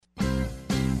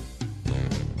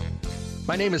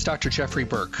My name is Dr. Jeffrey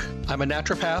Burke. I'm a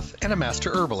naturopath and a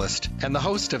master herbalist and the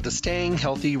host of the Staying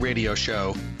Healthy radio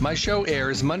show. My show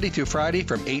airs Monday through Friday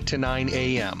from 8 to 9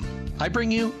 a.m. I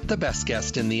bring you the best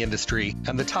guest in the industry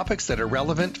and the topics that are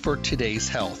relevant for today's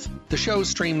health. The shows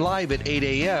stream live at 8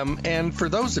 a.m. and for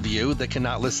those of you that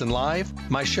cannot listen live,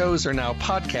 my shows are now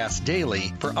podcast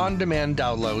daily for on-demand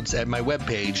downloads at my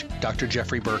webpage,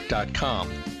 drjeffreyburke.com.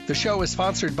 The show is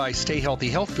sponsored by Stay Healthy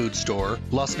Health Food Store,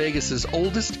 Las Vegas's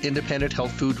oldest independent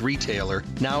health food retailer,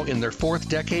 now in their fourth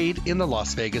decade in the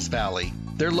Las Vegas Valley.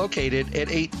 They're located at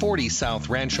 840 South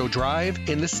Rancho Drive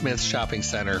in the Smith's Shopping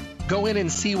Center. Go in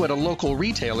and see what a local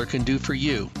retailer can do for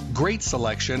you. Great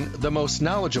selection, the most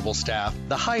knowledgeable staff,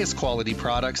 the highest quality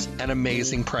products, and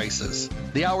amazing prices.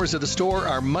 The hours of the store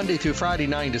are Monday through Friday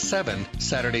 9 to 7,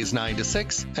 Saturdays 9 to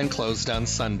 6, and closed on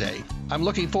Sunday. I'm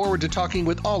looking forward to talking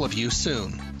with all of you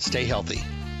soon. Stay healthy.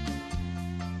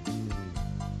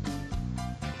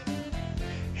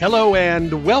 Hello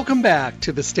and welcome back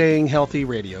to the Staying Healthy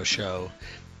radio show.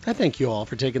 I thank you all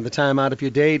for taking the time out of your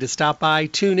day to stop by,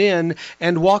 tune in,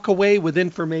 and walk away with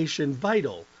information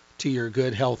vital to your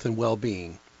good health and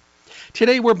well-being.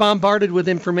 Today we're bombarded with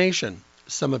information,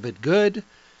 some of it good,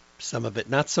 some of it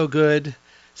not so good,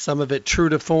 some of it true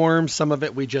to form, some of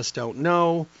it we just don't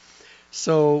know.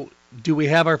 So do we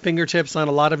have our fingertips on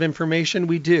a lot of information?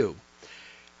 We do.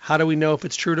 How do we know if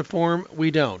it's true to form? We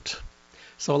don't.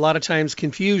 So a lot of times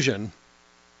confusion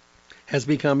has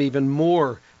become even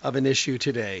more of an issue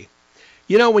today.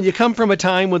 You know, when you come from a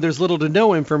time when there's little to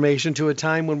no information to a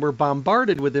time when we're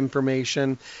bombarded with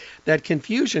information, that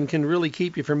confusion can really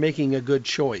keep you from making a good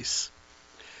choice.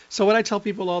 So what I tell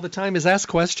people all the time is ask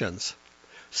questions.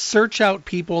 Search out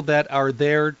people that are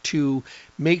there to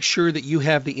make sure that you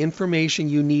have the information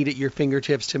you need at your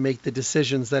fingertips to make the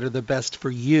decisions that are the best for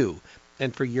you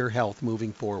and for your health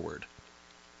moving forward.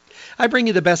 I bring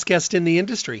you the best guest in the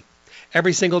industry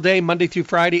every single day, Monday through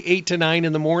Friday, 8 to 9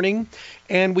 in the morning,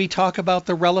 and we talk about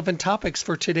the relevant topics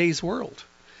for today's world.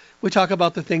 We talk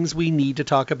about the things we need to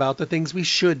talk about, the things we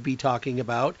should be talking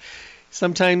about.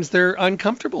 Sometimes they're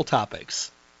uncomfortable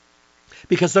topics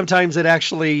because sometimes it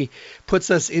actually puts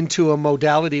us into a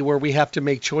modality where we have to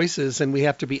make choices and we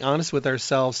have to be honest with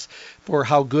ourselves for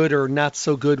how good or not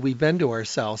so good we've been to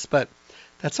ourselves. But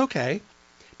that's okay.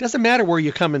 It doesn't matter where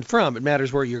you're coming from. It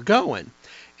matters where you're going.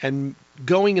 And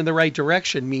going in the right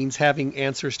direction means having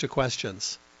answers to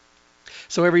questions.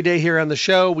 So every day here on the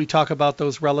show, we talk about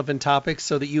those relevant topics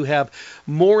so that you have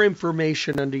more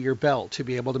information under your belt to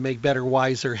be able to make better,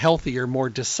 wiser, healthier, more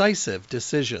decisive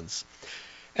decisions.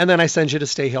 And then I send you to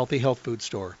Stay Healthy Health Food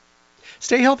Store.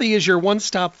 Stay Healthy is your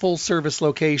one-stop full-service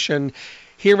location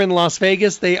here in Las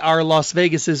Vegas. They are Las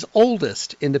Vegas's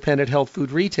oldest independent health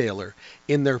food retailer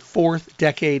in their fourth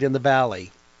decade in the Valley.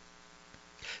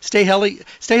 Stay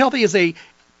Healthy is a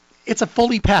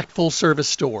fully packed, full-service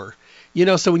store. You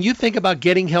know, so when you think about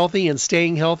getting healthy and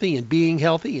staying healthy and being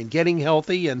healthy and getting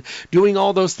healthy and doing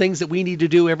all those things that we need to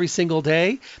do every single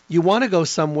day, you want to go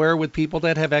somewhere with people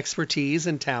that have expertise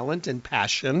and talent and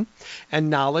passion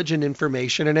and knowledge and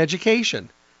information and education.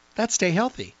 That's Stay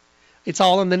Healthy. It's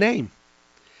all in the name.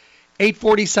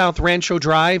 840 South Rancho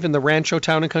Drive in the Rancho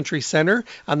Town and Country Center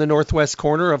on the northwest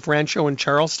corner of Rancho and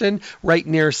Charleston, right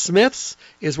near Smith's,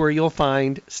 is where you'll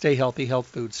find Stay Healthy Health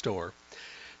Food Store.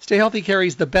 Stay Healthy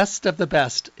carries the best of the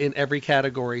best in every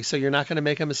category, so you're not going to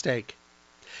make a mistake.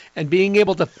 And being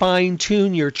able to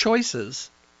fine-tune your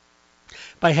choices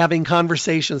by having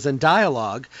conversations and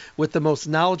dialogue with the most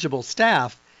knowledgeable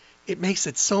staff, it makes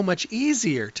it so much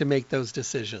easier to make those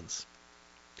decisions.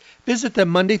 Visit them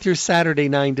Monday through Saturday,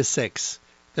 9 to 6.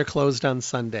 They're closed on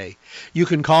Sunday. You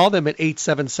can call them at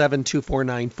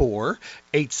 877-2494,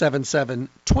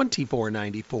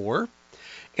 877-2494.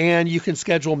 And you can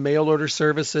schedule mail order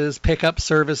services, pickup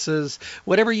services,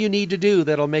 whatever you need to do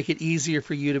that'll make it easier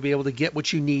for you to be able to get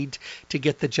what you need to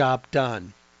get the job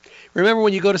done. Remember,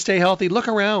 when you go to Stay Healthy, look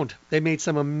around. They made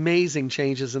some amazing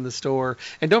changes in the store.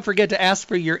 And don't forget to ask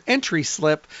for your entry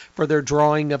slip for their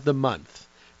drawing of the month,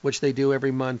 which they do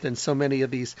every month. And so many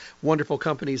of these wonderful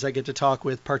companies I get to talk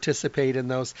with participate in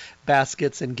those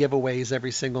baskets and giveaways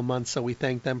every single month. So we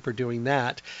thank them for doing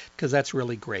that because that's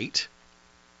really great.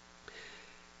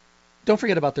 Don't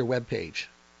forget about their webpage,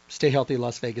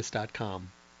 stayhealthylasvegas.com.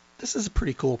 This is a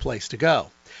pretty cool place to go,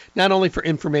 not only for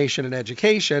information and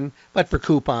education, but for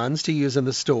coupons to use in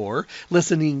the store,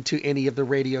 listening to any of the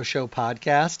radio show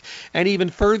podcast, and even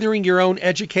furthering your own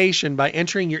education by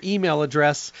entering your email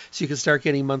address so you can start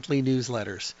getting monthly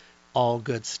newsletters. All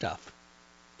good stuff.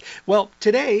 Well,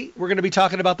 today we're going to be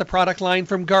talking about the product line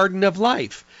from Garden of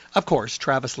Life. Of course,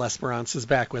 Travis Lesperance is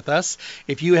back with us.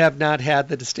 If you have not had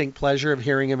the distinct pleasure of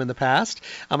hearing him in the past,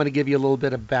 I'm going to give you a little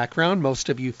bit of background. Most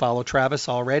of you follow Travis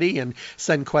already and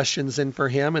send questions in for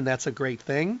him, and that's a great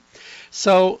thing.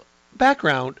 So,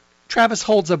 background. Travis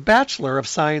holds a Bachelor of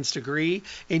Science degree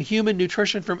in Human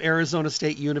Nutrition from Arizona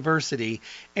State University,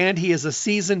 and he is a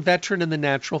seasoned veteran in the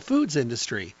natural foods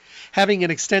industry, having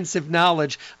an extensive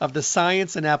knowledge of the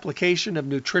science and application of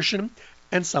nutrition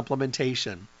and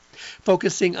supplementation.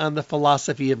 Focusing on the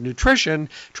philosophy of nutrition,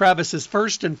 Travis is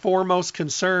first and foremost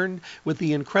concerned with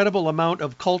the incredible amount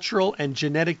of cultural and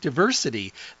genetic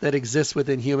diversity that exists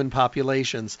within human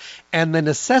populations, and the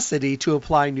necessity to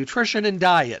apply nutrition and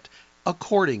diet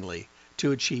accordingly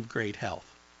to achieve great health.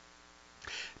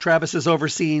 Travis is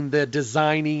overseeing the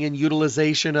designing and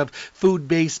utilization of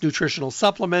food-based nutritional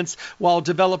supplements while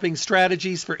developing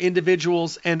strategies for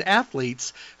individuals and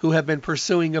athletes who have been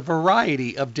pursuing a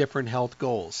variety of different health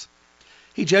goals.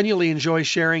 He genuinely enjoys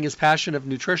sharing his passion of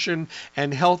nutrition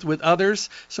and health with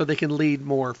others so they can lead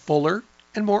more fuller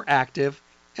and more active,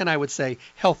 and I would say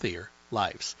healthier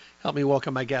lives. Help me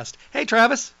welcome my guest. Hey,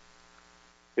 Travis.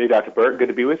 Hey, Dr. Burt. Good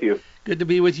to be with you. Good to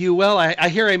be with you. Well, I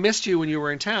hear I missed you when you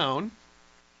were in town.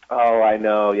 Oh, I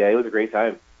know. Yeah, it was a great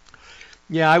time.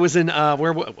 Yeah, I was in,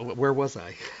 where was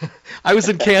I? I was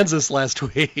in Kansas last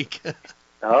week.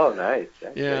 Oh, nice.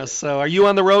 That's yeah, great. so are you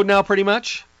on the road now pretty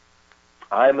much?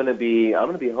 I'm gonna be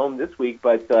home this week,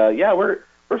 but yeah, we're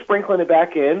sprinkling it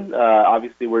back in.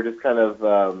 Obviously, we're just kind of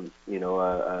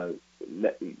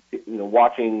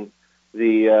watching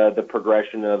the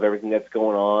progression of everything that's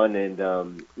going on,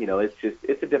 and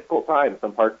it's a difficult time.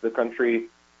 Some parts of the country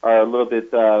are a little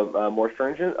bit more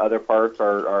stringent. Other parts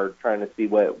are trying to see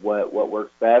what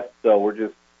works best. So we're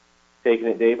just taking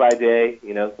it day by day.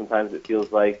 Sometimes it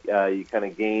feels like you kind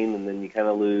of gain and then you kind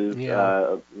of lose,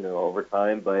 over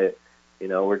time. But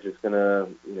we're just gonna,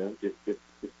 just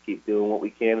keep doing what we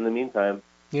can in the meantime.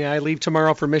 Yeah, I leave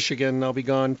tomorrow for Michigan. I'll be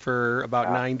gone for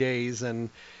about 9 days, and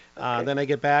then I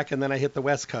get back, and then I hit the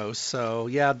West Coast. So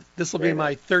yeah, this will be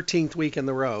my 13th week in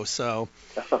the row. So.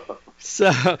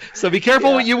 So be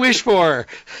careful what you wish for.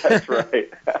 That's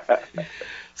right.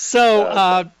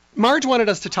 So Marge wanted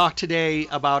us to talk today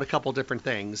about a couple different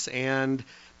things, and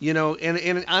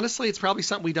and honestly, it's probably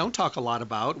something we don't talk a lot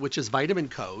about, which is vitamin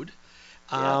code.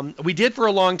 We did for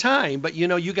a long time, but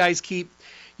you guys keep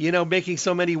making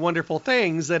so many wonderful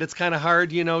things that it's kind of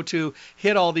hard to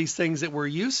hit all these things that we're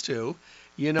used to.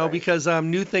 Right. Because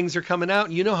new things are coming out,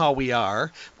 and you know how we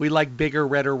are. We like bigger,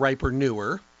 redder, riper,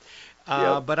 newer.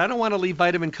 But I don't want to leave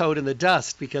vitamin code in the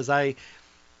dust, because I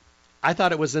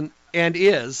thought it was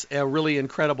is a really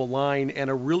incredible line and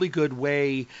a really good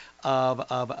way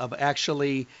of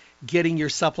actually getting your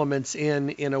supplements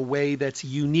in a way that's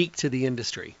unique to the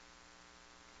industry.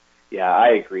 Yeah, I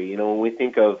agree. When we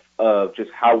think of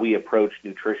just how we approach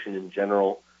nutrition in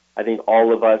general, I think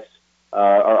all of us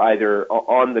are either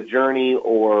on the journey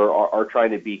or are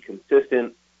trying to be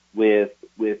consistent with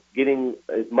getting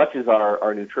as much as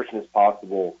our nutrition as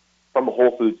possible from a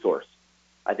whole food source.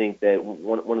 I think that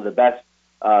one of the best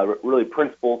really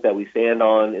principles that we stand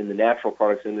on in the natural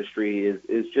products industry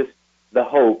is just the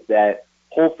hope that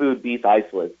whole food beats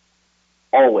isolates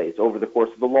always over the course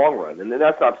of the long run. And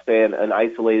that's not saying an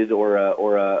isolated or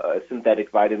a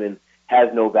synthetic vitamin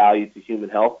has no value to human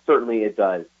health. Certainly it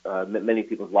does. Many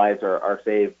people's lives are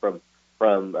saved from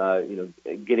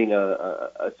getting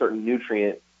a certain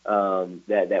nutrient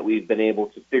that we've been able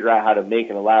to figure out how to make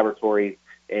in a laboratory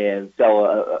and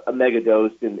sell a mega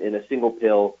dose in a single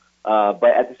pill. But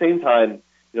at the same time,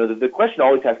 the question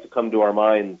always has to come to our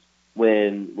minds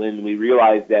when we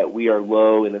realize that we are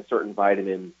low in a certain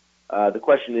vitamin. The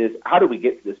question is, how do we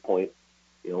get to this point?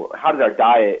 How does our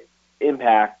diet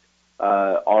impact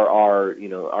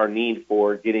our need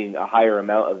for getting a higher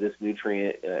amount of this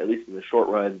nutrient, at least in the short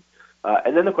run?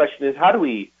 And then the question is, how do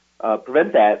we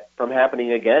prevent that from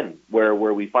happening again, where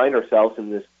we find ourselves in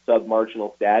this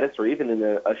submarginal status or even in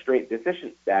a straight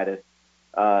deficient status?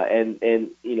 And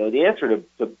the answer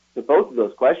to both of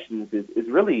those questions is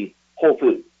really whole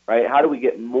food, right? How do we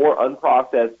get more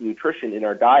unprocessed nutrition in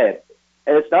our diet?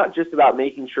 And it's not just about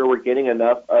making sure we're getting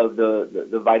enough of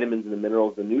the vitamins and the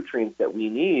minerals, the nutrients that we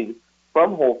need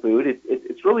from whole food.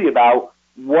 It's really about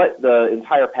what the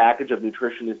entire package of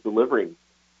nutrition is delivering.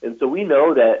 And so we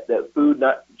know that food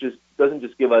doesn't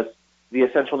just give us the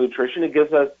essential nutrition, it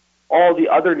gives us all the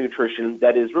other nutrition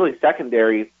that is really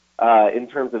secondary in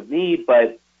terms of need,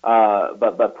 but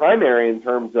primary in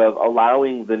terms of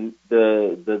allowing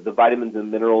the vitamins and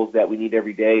minerals that we need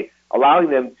every day, allowing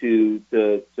them to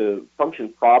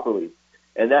function properly.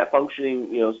 And that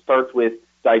functioning, starts with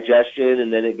digestion,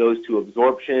 and then it goes to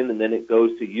absorption, and then it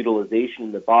goes to utilization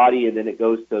in the body, and then it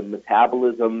goes to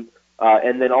metabolism,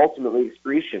 and then ultimately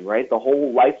excretion, right? The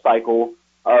whole life cycle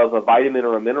of a vitamin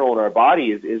or a mineral in our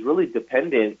body is really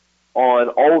dependent on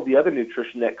all of the other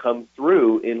nutrition that comes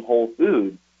through in whole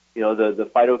food, the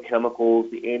phytochemicals,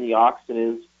 the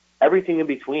antioxidants, everything in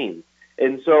between.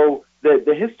 And so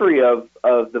the history of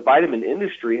the vitamin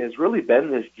industry has really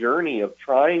been this journey of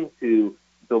trying to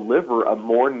deliver a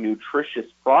more nutritious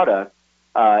product,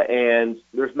 and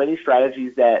there's many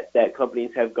strategies that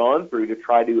companies have gone through to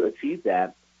try to achieve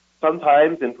that.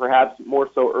 Sometimes, and perhaps more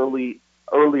so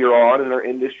earlier on in our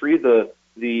industry,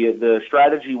 the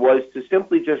strategy was to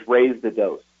simply just raise the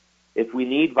dose. If we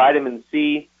need vitamin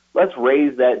C, let's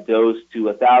raise that dose to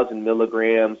 1,000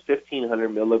 milligrams, 1,500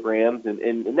 milligrams,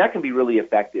 and that can be really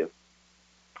effective.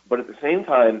 But at the same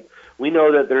time, we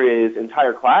know that there is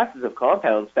entire classes of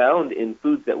compounds found in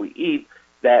foods that we eat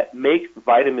that make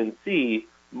vitamin C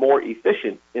more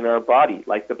efficient in our body,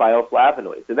 like the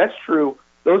bioflavonoids. And that's true.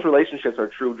 Those relationships are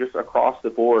true just across the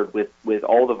board with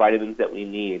all the vitamins that we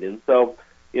need. And so,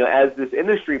 as this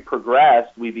industry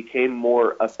progressed, we became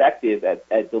more effective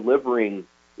at delivering,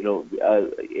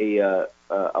 a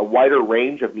wider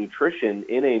range of nutrition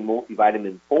in a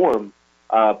multivitamin form.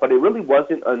 But it really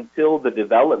wasn't until the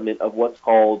development of what's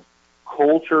called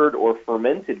cultured or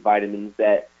fermented vitamins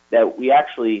that we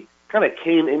actually kind of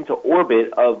came into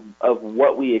orbit of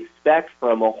what we expect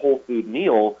from a whole food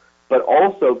meal, but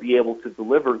also be able to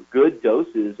deliver good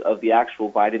doses of the actual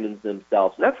vitamins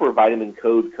themselves. And that's where Vitamin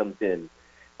Code comes in.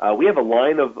 We have a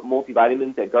line of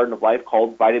multivitamins at Garden of Life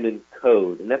called Vitamin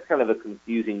Code, and that's kind of a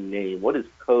confusing name. What does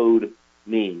code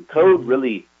mean? Code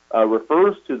really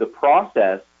refers to the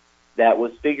process that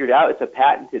was figured out. It's a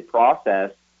patented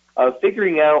process of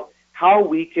figuring out how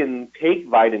we can take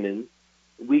vitamins,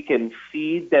 we can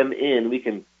feed them in, we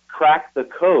can crack the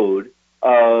code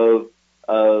of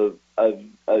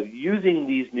using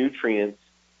these nutrients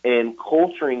and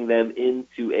culturing them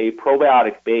into a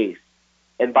probiotic base.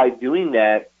 And by doing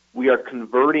that, we are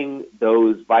converting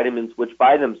those vitamins, which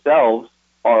by themselves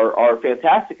are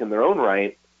fantastic in their own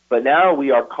right, but now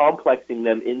we are complexing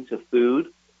them into food.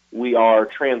 We are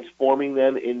transforming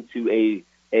them into a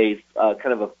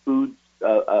kind of a food,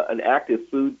 an active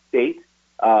food state.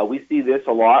 We see this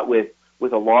a lot with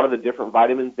a lot of the different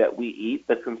vitamins that we eat.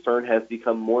 The concern has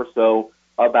become more so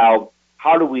about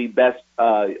how do we best,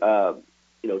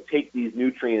 take these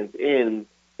nutrients in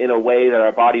a way that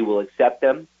our body will accept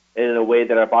them and in a way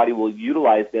that our body will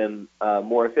utilize them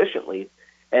more efficiently.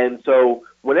 And so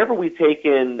whenever we take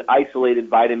in isolated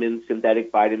vitamins,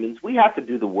 synthetic vitamins, we have to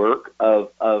do the work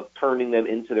of turning them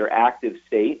into their active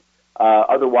state.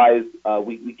 Otherwise,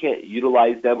 we can't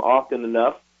utilize them often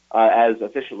enough as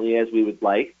efficiently as we would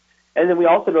like. And then we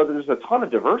also know that there's a ton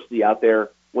of diversity out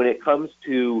there when it comes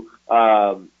to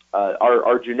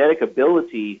our genetic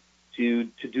ability to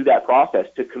do that process,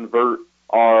 to convert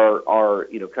our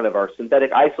kind of our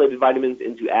synthetic isolated vitamins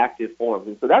into active forms.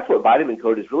 And so that's what Vitamin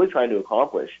Code is really trying to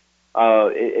accomplish.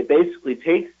 It basically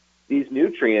takes these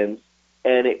nutrients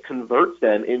and it converts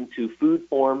them into food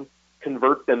forms,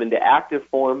 converts them into active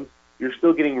forms. You're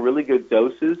still getting really good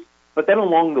doses, but then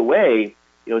along the way,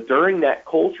 during that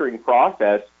culturing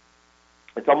process,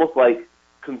 it's almost like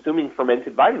consuming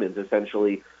fermented vitamins,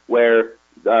 essentially, where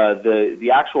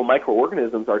the actual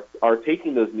microorganisms are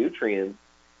taking those nutrients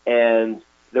and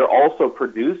they're also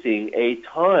producing a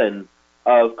ton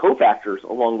of cofactors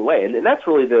along the way. And that's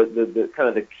really the kind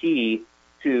of the key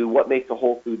to what makes a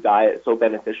whole food diet so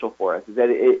beneficial for us, is that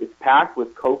it's packed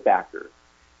with cofactors.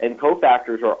 And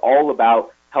cofactors are all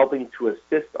about helping to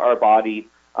assist our body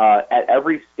at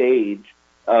every stage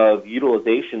of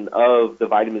utilization of the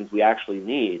vitamins we actually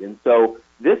need. And so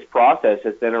this process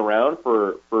has been around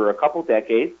for a couple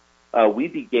decades. We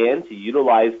began to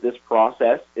utilize this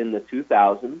process in the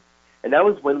 2000s, and that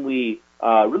was when we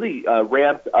really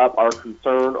ramped up our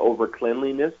concern over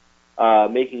cleanliness,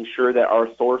 making sure that our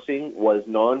sourcing was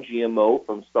non-GMO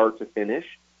from start to finish,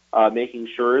 making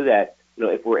sure that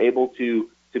if we're able to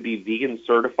be vegan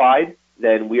certified,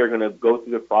 then we are going to go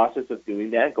through the process of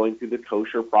doing that, going through the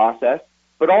kosher process.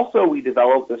 But also we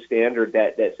developed a standard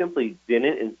that simply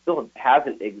didn't and still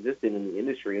hasn't existed in the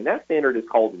industry, and that standard is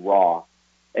called raw.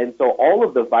 And so all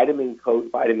of the Vitamin Code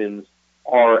vitamins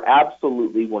are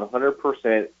absolutely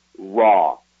 100%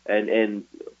 raw. And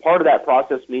part of that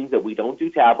process means that we don't do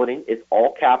tableting. It's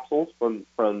all capsules from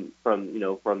the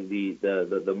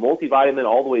multivitamin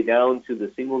all the way down to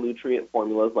the single nutrient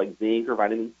formulas like zinc or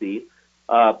vitamin C.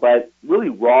 But really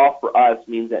raw for us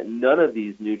means that none of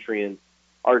these nutrients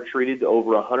are treated to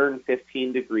over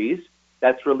 115 degrees.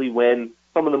 That's really when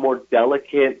some of the more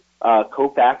delicate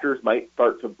cofactors might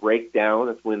start to break down.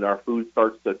 That's when our food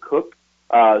starts to cook.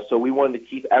 So we wanted to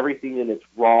keep everything in its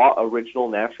raw, original,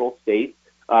 natural state.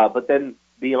 But then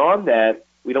beyond that,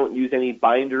 we don't use any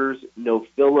binders, no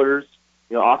fillers.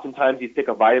 Oftentimes you pick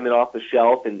a vitamin off the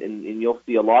shelf and you'll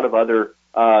see a lot of other,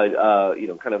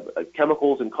 kind of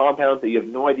chemicals and compounds that you have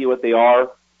no idea what they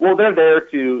are. Well, they're there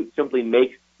to simply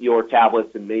make your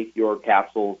tablets and make your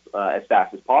capsules as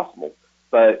fast as possible.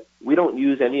 But we don't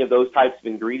use any of those types of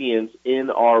ingredients in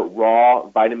our raw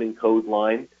Vitamin Code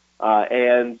line.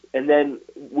 And then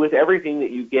with everything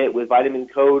that you get with Vitamin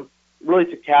Code, really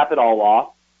to cap it all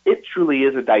off, it truly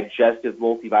is a digestive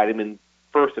multivitamin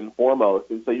first and foremost.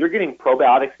 And so you're getting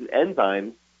probiotics and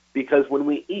enzymes because when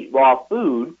we eat raw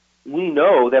food, we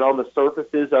know that on the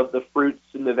surfaces of the fruits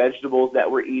and the vegetables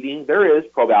that we're eating, there is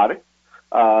probiotics,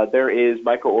 there is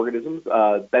microorganisms,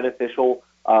 beneficial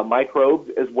microbes,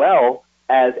 as well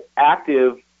as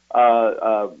active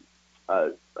enzymes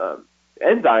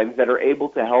that are able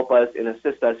to help us and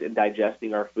assist us in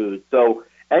digesting our food. So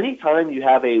anytime you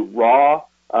have a raw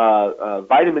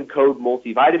Vitamin Code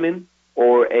multivitamin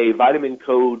or a Vitamin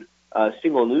Code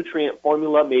single nutrient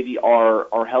formula, maybe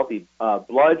our healthy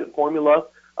blood formula,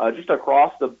 just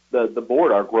across the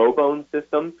board, our GrowBone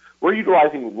system, we're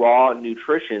utilizing raw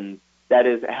nutrition that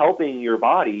is helping your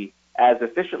body as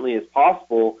efficiently as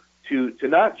possible to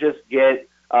not just get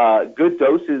good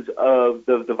doses of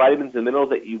the vitamins and minerals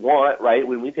that you want, right?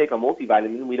 When we take a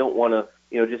multivitamin, we don't want to,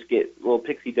 just get little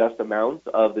pixie dust amounts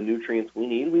of the nutrients we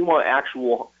need. We want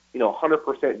actual,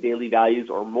 100% daily values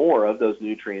or more of those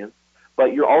nutrients.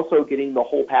 But you're also getting the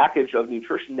whole package of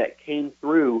nutrition that came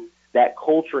through that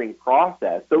culturing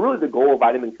process. So really the goal of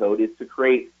Vitamin Code is to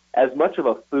create as much of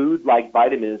a food-like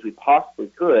vitamin as we possibly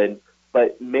could,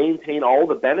 but maintain all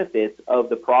the benefits of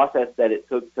the process that it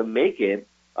took to make it,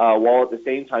 while at the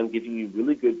same time giving you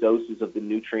really good doses of the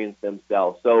nutrients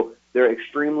themselves. So they're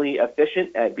extremely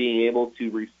efficient at being able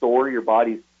to restore your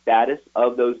body's status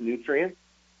of those nutrients.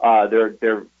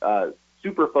 They're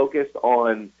super focused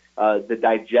on the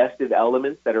digestive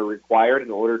elements that are required in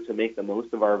order to make the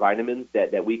most of our vitamins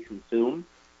that we consume.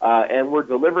 And we're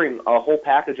delivering a whole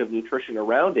package of nutrition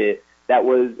around it that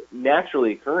was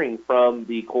naturally occurring from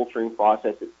the culturing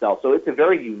process itself. So it's a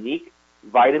very unique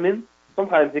vitamin.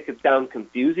 Sometimes it could sound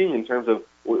confusing in terms of,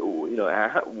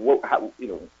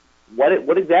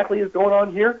 what exactly is going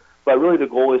on here. But really the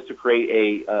goal is to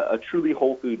create a truly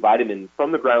whole food vitamin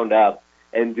from the ground up,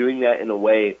 and doing that in a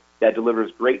way that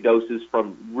delivers great doses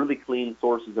from really clean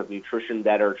sources of nutrition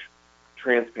that are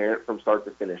transparent from start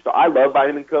to finish. So I love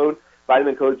Vitamin Code.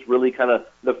 Vitamin Code's really kind of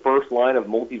the first line of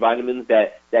multivitamins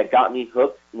that got me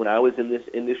hooked when I was in this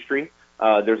industry.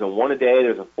 There's a 1 a day,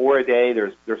 there's a 4 a day,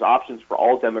 there's options for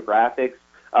all demographics,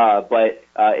 but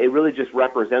it really just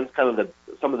represents kind of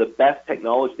some of the best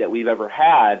technology that we've ever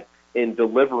had in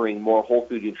delivering more whole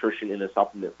food nutrition in a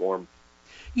supplement form.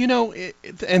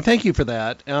 And thank you for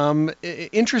that.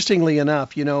 Interestingly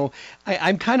enough,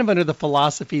 I'm kind of under the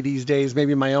philosophy these days,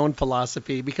 maybe my own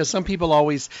philosophy, because some people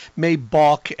always may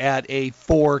balk at a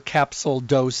 4 capsule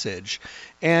dosage.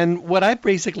 And what I've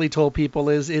basically told people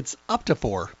is it's up to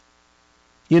 4.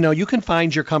 You can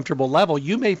find your comfortable level.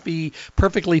 You may be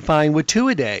perfectly fine with 2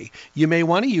 a day. You may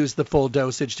want to use the full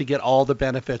dosage to get all the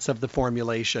benefits of the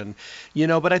formulation.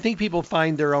 But I think people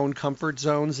find their own comfort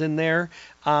zones in there.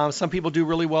 Some people do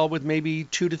really well with maybe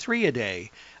 2 to 3 a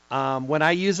day. When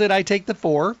I use it, I take the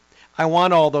 4. I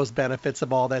want all those benefits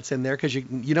of all that's in there because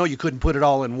you couldn't put it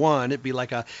all in one. It'd be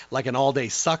like an all-day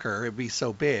sucker. It'd be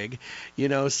so big,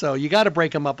 So you got to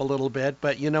break them up a little bit.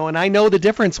 But and I know the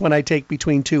difference when I take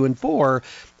between 2 and 4.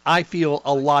 I feel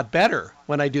a lot better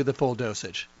when I do the full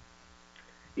dosage.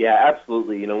 Yeah,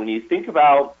 absolutely. When you think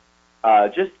about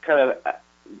just kind of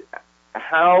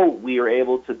how we are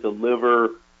able to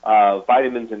deliver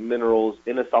vitamins and minerals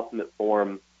in a supplement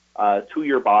form to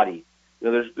your body.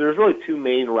 There's really 2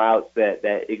 main routes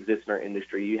that exist in our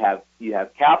industry. You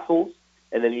have capsules,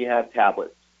 and then you have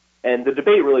tablets. And the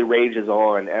debate really rages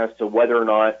on as to whether or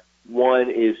not one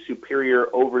is superior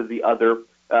over the other.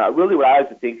 Really what I like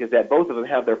to think is that both of them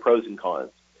have their pros and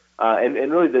cons.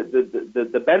 And really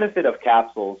the benefit of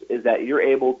capsules is that you're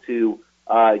able to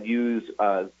use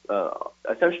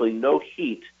essentially no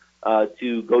heat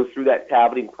to go through that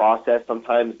tableting process.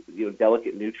 Sometimes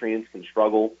delicate nutrients can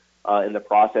struggle in the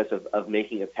process of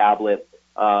making a tablet.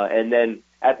 And then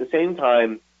at the same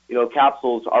time,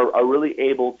 capsules are really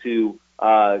able to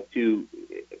kind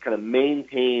of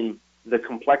maintain the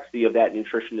complexity of that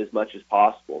nutrition as much as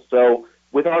possible. So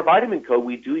with our Vitamin Code,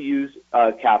 we do use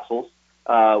capsules.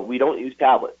 We don't use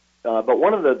tablets. But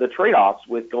one of the trade-offs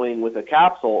with going with a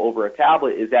capsule over a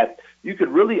tablet is that you could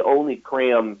really only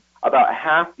cram about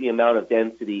half the amount of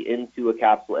density into a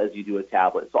capsule as you do a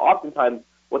tablet. So oftentimes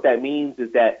what that means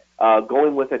is that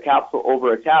going with a capsule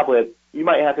over a tablet, you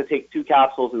might have to take 2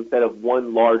 capsules instead of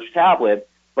 1 large tablet,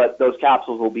 but those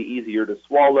capsules will be easier to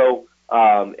swallow,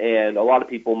 and a lot of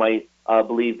people might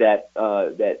believe that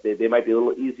they might be a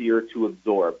little easier to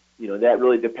absorb. That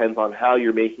really depends on how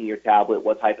you're making your tablet,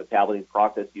 what type of tableting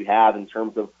process you have in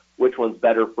terms of which one's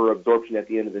better for absorption at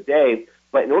the end of the day.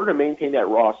 But in order to maintain that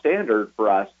raw standard for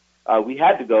us, we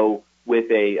had to go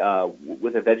with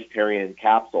a vegetarian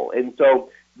capsule. And so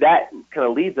that kind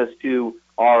of leads us to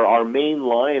our main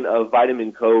line of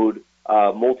Vitamin Code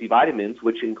multivitamins,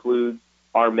 which includes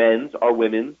our men's, our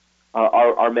women's,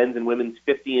 our men's and women's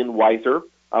 50 and Wiser.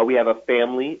 We have a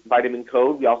family vitamin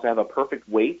code. We also have a perfect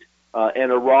weight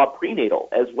and a raw prenatal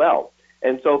as well.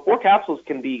 And so 4 capsules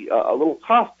can be a little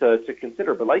tough to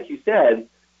consider. But like you said,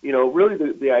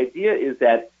 really the idea is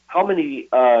that how many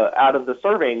out of the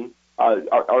serving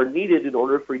are needed in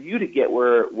order for you to get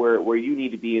where you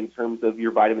need to be in terms of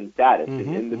your vitamin status.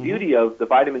 And the beauty of the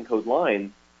Vitamin Code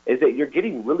line is that you're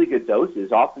getting really good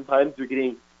doses. Oftentimes you're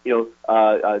getting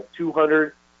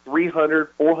 200,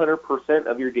 300, 400%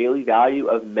 of your daily value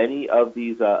of many of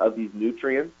these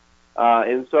nutrients.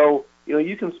 And so,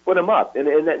 you can split them up.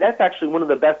 And that's actually one of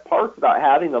the best parts about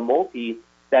having a multi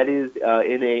that is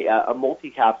in a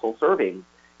multi-capsule serving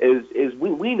is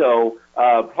we know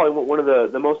probably one of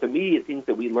the most immediate things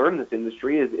that we learn in this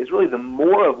industry is really the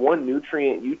more of one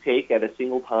nutrient you take at a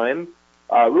single time,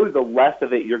 really the less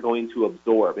of it you're going to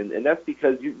absorb. And that's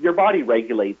because your body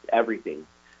regulates everything.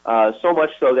 So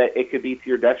much so that it could be to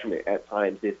your detriment at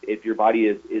times if your body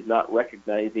is not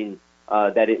recognizing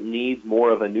that it needs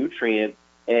more of a nutrient,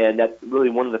 and that's really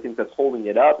one of the things that's holding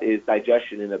it up is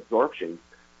digestion and absorption.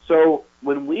 So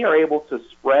when we are able to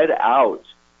spread out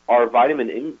our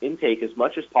vitamin intake as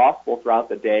much as possible throughout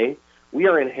the day, we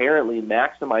are inherently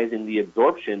maximizing the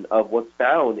absorption of what's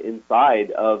found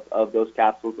inside of those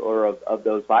capsules or of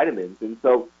those vitamins. And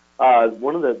so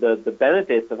one of the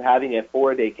benefits of having a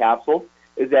 4-a-day capsule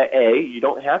is that, A, you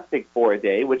don't have to take 4 a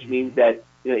day, which means that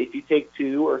if you take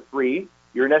 2 or 3,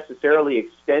 you're necessarily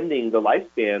extending the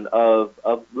lifespan of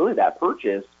really that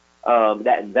purchase,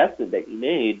 that investment that you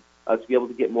made to be able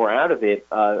to get more out of it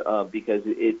because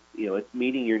it's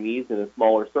meeting your needs in a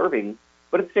smaller serving.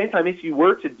 But at the same time, if you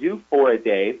were to do 4 a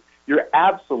day, you're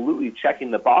absolutely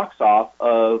checking the box off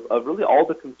of really all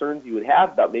the concerns you would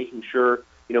have about making sure,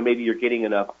 maybe you're getting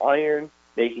enough iron,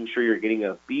 making sure you're getting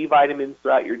enough B vitamins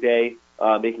throughout your day,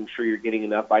 making sure you're getting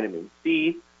enough vitamin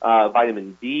C,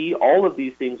 vitamin D. All of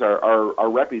these things are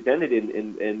represented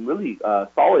in really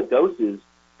solid doses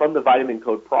from the Vitamin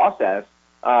Code process.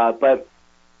 But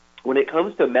when it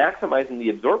comes to maximizing the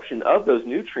absorption of those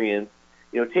nutrients,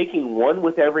 taking 1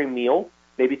 with every meal,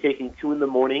 maybe taking 2 in the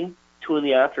morning, 2 in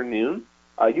the afternoon,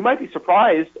 you might be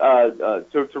surprised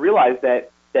to realize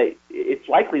that it's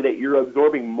likely that you're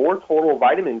absorbing more total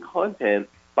vitamin content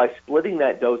by splitting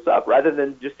that dose up rather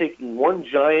than just taking 1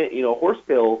 giant, horse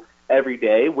pill every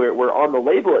day where on the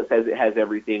label it says it has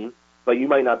everything, but you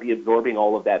might not be absorbing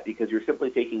all of that because you're simply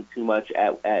taking too much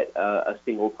at a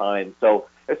single time. So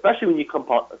especially when you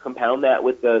compound that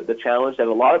with the challenge that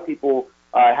a lot of people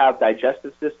have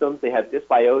digestive systems, they have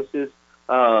dysbiosis,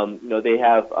 they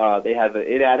have an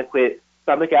inadequate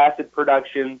stomach acid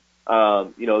production,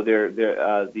 the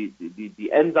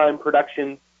enzyme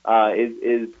production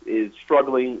is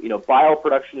struggling, bile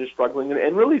production is struggling,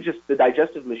 and really just the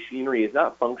digestive machinery is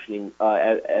not functioning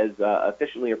as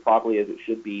efficiently or properly as it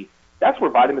should be. That's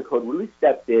where Vitamin Code really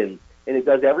steps in, and it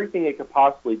does everything it could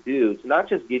possibly do to not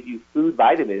just give you food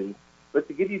vitamins, but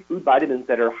to give you food vitamins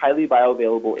that are highly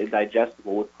bioavailable and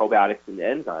digestible with probiotics and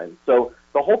enzymes. So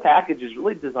the whole package is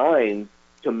really designed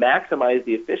to maximize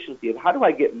the efficiency of how do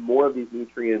I get more of these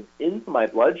nutrients into my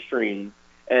bloodstream.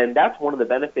 And that's one of the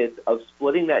benefits of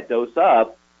splitting that dose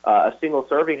up, a single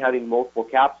serving having multiple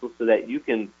capsules so that you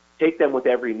can take them with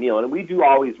every meal. And we do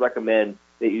always recommend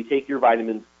that you take your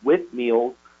vitamins with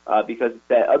meals because it's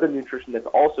that other nutrition that's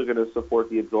also going to support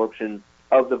the absorption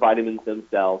of the vitamins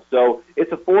themselves. So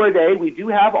it's a 4 a day. We do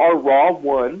have our raw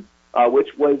one,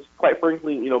 which was quite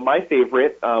frankly, my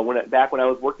favorite back when I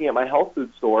was working at my health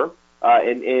food store.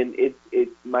 And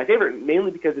it's my favorite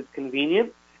mainly because it's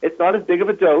convenient. It's not as big of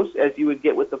a dose as you would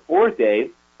get with the 4 a day,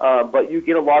 but you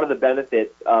get a lot of the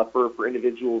benefits for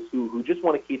individuals who just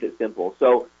want to keep it simple.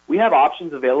 So we have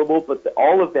options available, but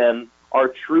all of them are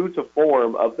true to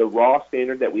form of the raw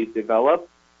standard that we've developed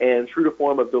and true to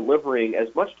form of delivering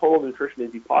as much total nutrition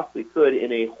as you possibly could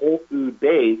in a whole food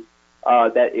base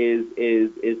that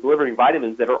is delivering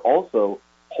vitamins that are also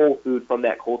whole food from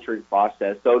that culturing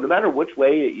process. So no matter which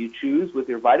way you choose with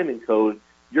your vitamin code,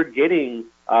 you're getting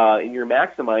and you're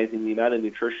maximizing the amount of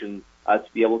nutrition to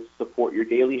be able to support your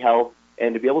daily health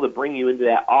and to be able to bring you into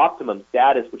that optimum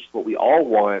status, which is what we all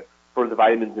want for the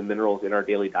vitamins and minerals in our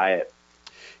daily diet.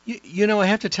 I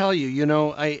have to tell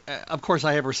you, I of course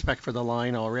I have respect for the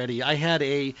line already. I had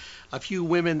a few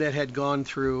women that had gone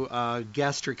through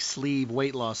gastric sleeve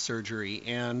weight loss surgery,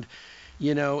 and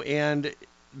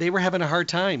they were having a hard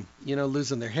time,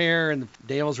 losing their hair, and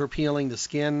the nails were peeling, the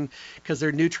skin, because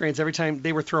their nutrients, every time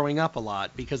they were throwing up a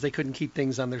lot because they couldn't keep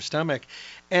things on their stomach.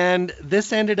 And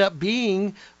this ended up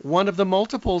being one of the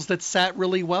multiples that sat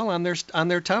really well on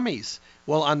their tummies.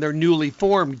 Well, on their newly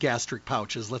formed gastric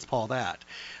pouches, let's call that.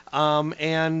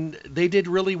 And they did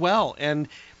really well. And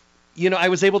I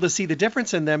was able to see the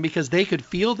difference in them because they could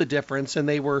feel the difference, and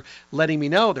they were letting me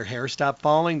know their hair stopped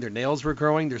falling, their nails were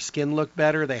growing, their skin looked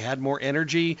better, they had more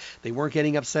energy, they weren't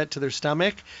getting upset to their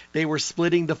stomach, they were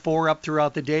splitting the 4 up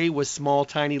throughout the day with small,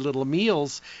 tiny little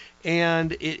meals,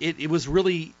 and it was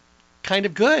really kind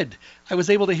of good. I was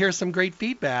able to hear some great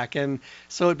feedback, and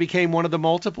so it became one of the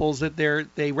multiples that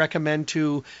they recommend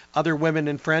to other women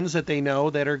and friends that they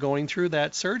know that are going through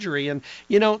that surgery. And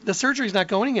the surgery is not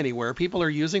going anywhere. People are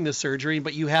using the surgery,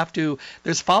 but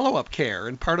there's follow-up care,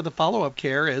 and part of the follow-up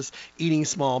care is eating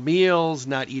small meals,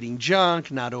 not eating junk,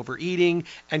 not overeating,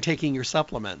 and taking your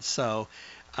supplements. So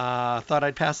thought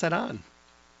I'd pass that on.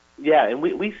 Yeah, and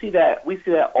we see that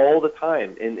all the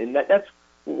time, and that's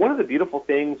one of the beautiful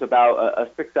things about a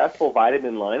successful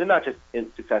vitamin line, and not just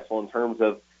successful in terms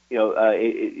of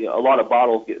a lot of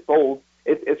bottles get sold.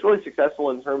 It's really successful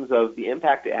in terms of the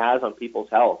impact it has on people's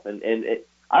health. And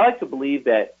I like to believe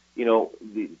that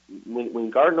when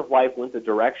Garden of Life went the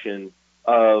direction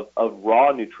of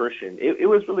raw nutrition, it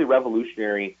was really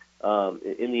revolutionary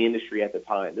in the industry at the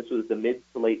time. This was the mid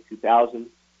to late 2000s.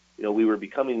 We were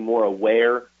becoming more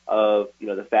aware of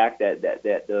the fact that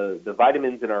the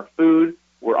vitamins in our food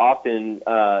were often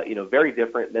very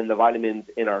different than the vitamins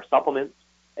in our supplements.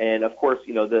 And of course,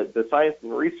 the science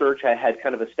and research had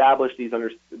kind of established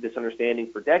this understanding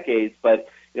for decades, but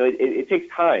it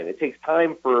takes time. It takes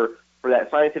time for that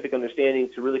scientific understanding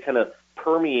to really kind of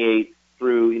permeate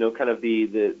through kind of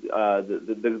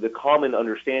the common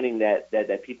understanding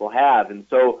that people have. And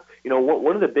so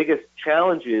one of the biggest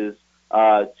challenges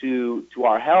to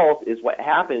our health is what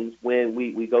happens when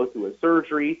we go through a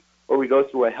surgery or we go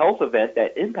through a health event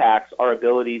that impacts our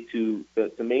ability to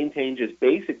maintain just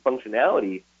basic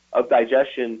functionality of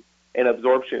digestion and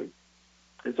absorption.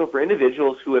 And so for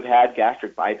individuals who have had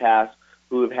gastric bypass,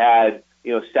 who have had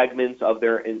segments of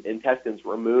their intestines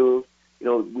removed,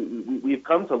 we've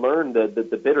come to learn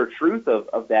the bitter truth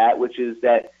of that, which is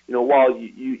that while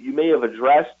you may have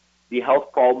addressed the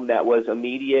health problem that was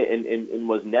immediate and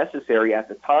was necessary at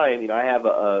the time, I have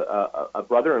a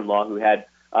brother-in-law who had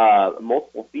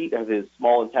multiple feet of his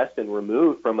small intestine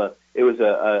removed from a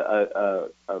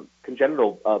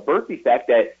congenital birth defect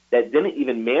that didn't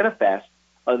even manifest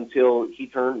until he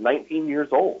turned 19 years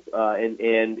old. And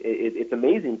it's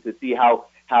amazing to see how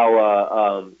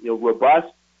robust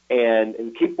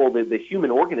and capable the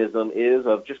human organism is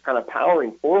of just kind of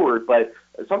powering forward. But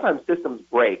sometimes systems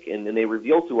break and they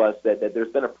reveal to us that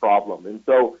there's been a problem. And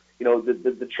so,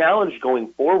 the challenge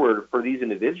going forward for these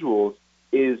individuals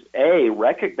is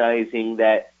recognizing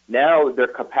that now their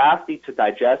capacity to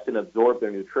digest and absorb their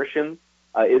nutrition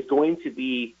is going to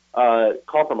be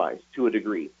compromised to a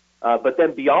degree. But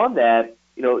then beyond that,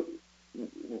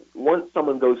 once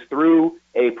someone goes through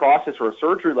a process or a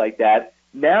surgery like that,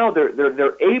 now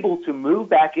they're able to move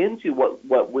back into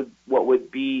what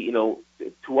would be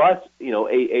to us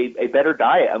a better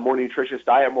diet, a more nutritious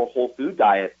diet, a more whole food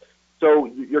diet. So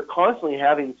you're constantly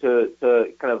having to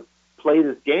kind of play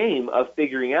this game of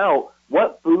figuring out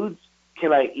what foods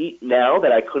can I eat now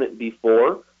that I couldn't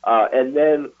before, and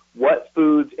then what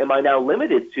foods am I now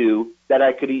limited to that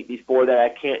I could eat before that I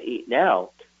can't eat now.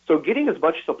 So getting as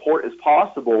much support as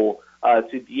possible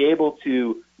to be able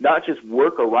to not just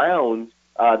work around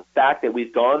the fact that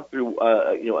we've gone through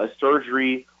a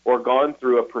surgery or gone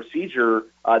through a procedure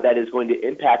that is going to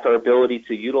impact our ability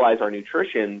to utilize our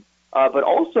nutrition, but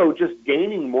also just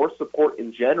gaining more support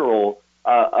in general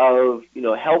of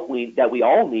help that we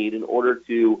all need in order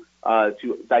to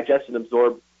digest and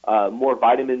absorb more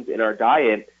vitamins in our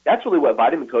diet. That's really what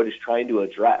Vitamin Code is trying to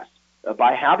address.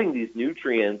 By having these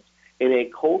nutrients in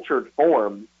a cultured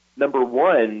form, number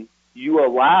one, you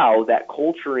allow that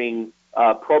culturing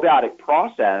probiotic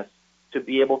process to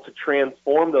be able to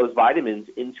transform those vitamins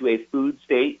into a food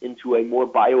state, into a more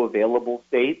bioavailable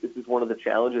state. This is one of the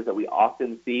challenges that we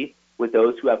often see with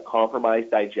those who have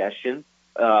compromised digestion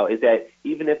is that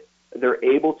even if they're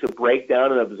able to break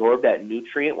down and absorb that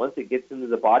nutrient once it gets into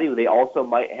the body, they also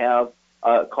might have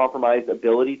compromised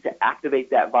ability to activate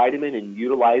that vitamin and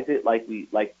utilize it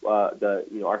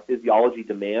our physiology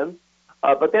demands.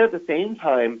 But then at the same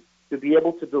time, to be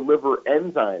able to deliver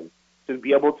enzymes, to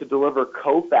be able to deliver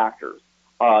cofactors,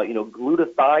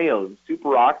 glutathione,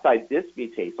 superoxide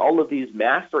dismutase, all of these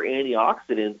master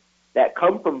antioxidants that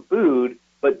come from food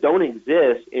but don't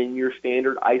exist in your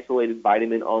standard isolated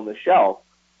vitamin on the shelf.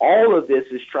 All of this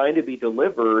is trying to be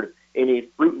delivered in a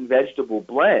fruit and vegetable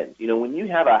blend. When you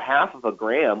have a half of a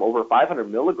gram, over 500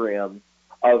 milligrams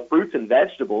of fruits and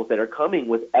vegetables that are coming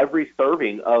with every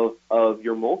serving of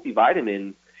your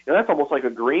multivitamin, that's almost like a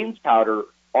greens powder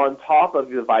on top of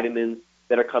the vitamins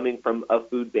that are coming from a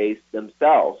food base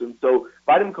themselves. And so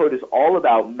Vitamin Code is all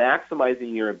about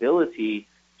maximizing your ability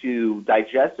to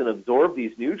digest and absorb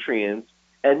these nutrients.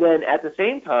 And then at the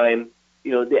same time,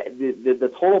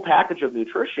 the total package of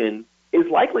nutrition is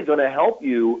likely going to help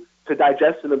you to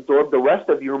digest and absorb the rest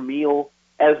of your meal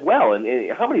as well.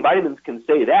 And how many vitamins can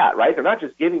say that, right? They're not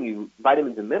just giving you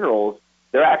vitamins and minerals.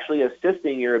 They're actually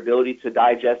assisting your ability to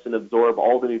digest and absorb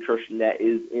all the nutrition that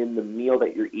is in the meal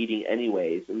that you're eating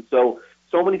anyways. And so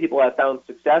many people have found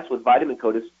success with Vitamin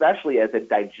Code, especially as a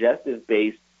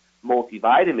digestive-based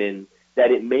multivitamin, that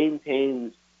it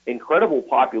maintains incredible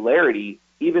popularity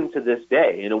even to this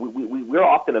day. We're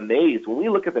often amazed when we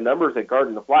look at the numbers at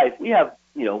Garden of Life. We have,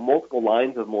 multiple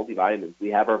lines of multivitamins. We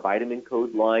have our Vitamin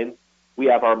Code line. We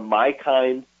have our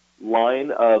MyKind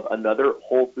line of another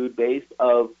whole food base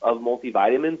of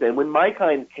multivitamins. And when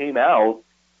MyKind came out,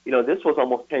 this was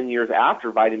almost 10 years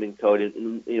after Vitamin Code.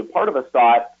 And part of us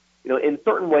thought, in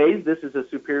certain ways, this is a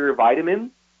superior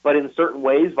vitamin, but in certain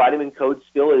ways, Vitamin Code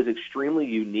still is extremely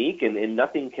unique and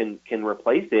nothing can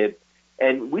replace it.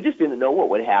 And we just didn't know what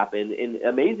would happen. And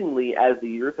amazingly, as the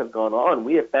years have gone on,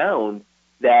 we have found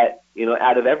that,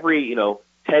 out of every,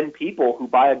 10 people who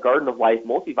buy a Garden of Life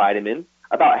multivitamin,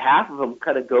 about half of them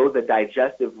kind of go the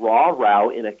digestive raw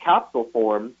route in a capsule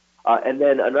form, and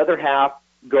then another half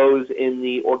goes in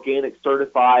the organic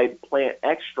certified plant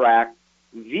extract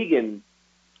vegan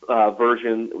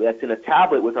version that's in a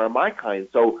tablet with our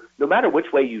MyKind. So no matter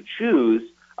which way you choose,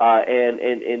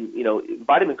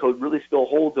 Vitamin Code really still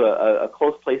holds a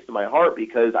close place to my heart,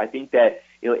 because I think that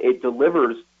it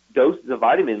delivers doses of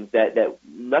vitamins that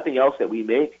nothing else that we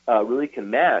make really can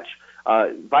match.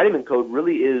 Vitamin Code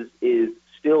really is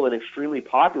still an extremely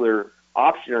popular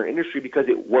option in our industry because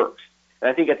it works. And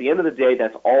I think at the end of the day,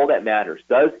 that's all that matters.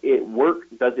 Does it work?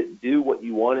 Does it do what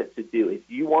you want it to do? If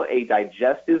you want a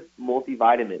digestive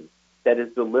multivitamin that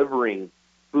is delivering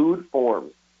food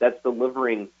forms, that's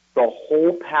delivering the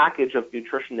whole package of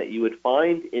nutrition that you would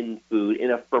find in food,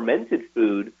 in a fermented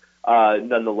food,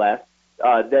 nonetheless,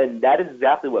 then that is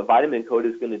exactly what Vitamin Code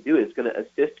is going to do. It's going to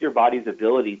assist your body's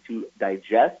ability to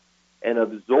digest and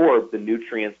absorb the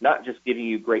nutrients, not just giving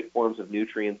you great forms of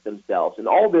nutrients themselves. And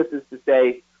all this is to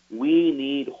say, we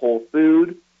need whole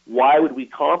food. Why would we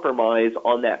compromise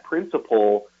on that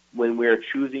principle when we're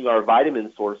choosing our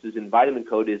vitamin sources? And Vitamin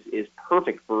Code is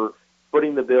perfect for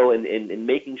footing the bill and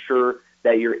making sure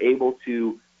that you're able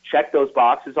to check those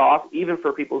boxes off, even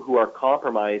for people who are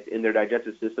compromised in their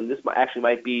digestive system. This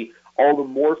might be all the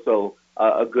more so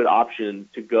a good option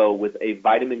to go with a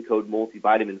Vitamin Code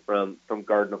multivitamin from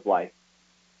Garden of Life.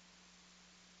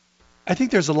 I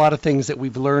think there's a lot of things that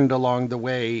we've learned along the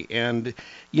way, and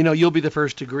you'll be the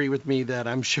first to agree with me that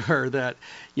I'm sure that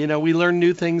we learn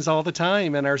new things all the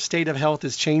time, and our state of health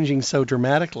is changing so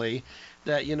dramatically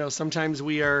that sometimes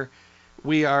we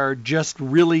are just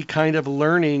really kind of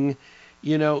learning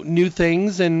new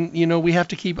things, and we have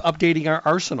to keep updating our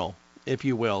arsenal, if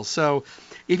you will. So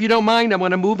if you don't mind, I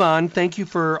want to move on. Thank you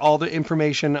for all the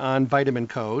information on Vitamin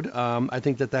Code. I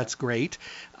think that's great.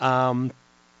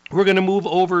 We're going to move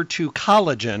over to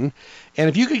collagen. And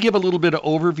if you could give a little bit of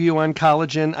overview on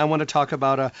collagen, I want to talk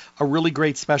about a really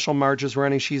great special Marge is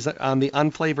running. She's on the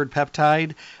unflavored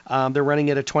peptide. They're running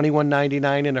it at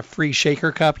 $21.99 in a free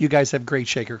shaker cup. You guys have great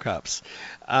shaker cups.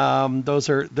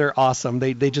 They're awesome.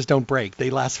 They just don't break. They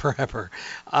last forever.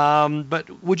 But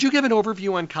would you give an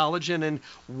overview on collagen and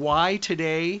why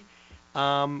today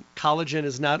collagen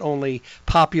is not only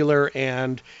popular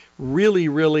and really,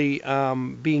 really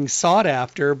being sought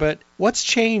after, but what's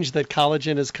changed that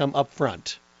collagen has come up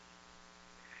front?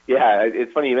 Yeah,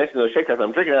 it's funny you mentioned those shaker cups.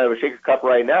 I'm drinking out of a shaker cup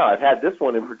right now. I've had this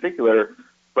one in particular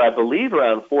for, I believe,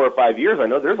 around 4 or 5 years. I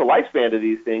know there's a lifespan to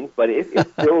these things, but it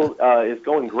still is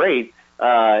going great,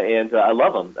 and I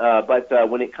love them. But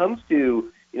when it comes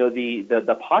to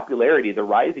the popularity, the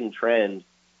rising trend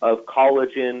of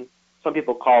collagen, some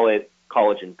people call it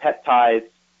collagen peptides.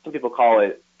 Some people call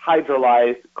it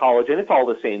hydrolyzed collagen. It's all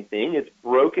the same thing. It's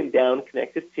broken down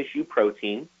connective tissue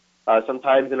protein.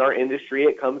 Sometimes in our industry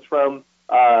it comes from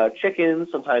chickens.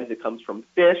 Sometimes it comes from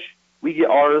fish. We get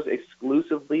ours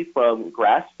exclusively from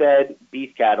grass-fed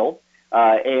beef cattle.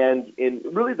 And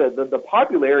really the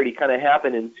popularity kind of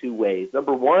happened in two ways.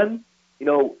 Number one,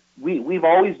 we've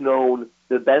always known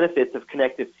the benefits of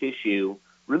connective tissue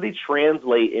really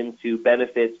translate into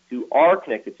benefits to our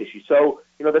connective tissue. So,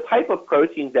 the type of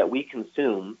proteins that we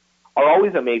consume are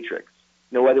always a matrix.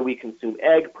 Whether we consume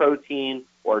egg protein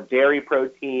or dairy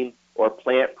protein or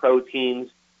plant proteins,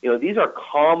 these are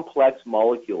complex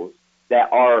molecules that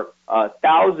are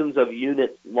thousands of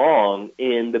units long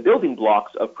in the building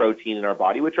blocks of protein in our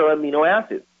body, which are amino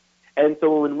acids. And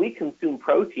so when we consume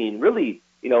protein, really,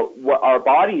 what our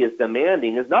body is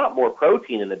demanding is not more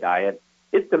protein in the diet.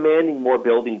 It's demanding more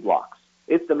building blocks.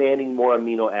 It's demanding more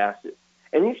amino acids.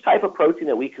 And each type of protein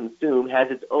that we consume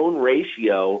has its own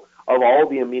ratio of all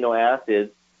the amino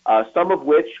acids, some of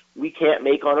which we can't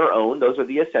make on our own. Those are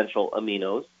the essential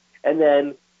aminos. And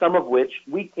then some of which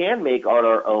we can make on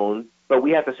our own, but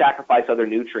we have to sacrifice other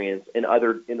nutrients in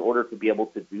order to be able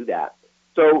to do that.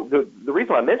 So the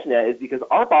reason I mention that is because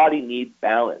our body needs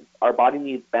balance. Our body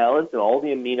needs balance in all the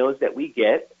aminos that we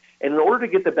get. And in order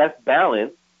to get the best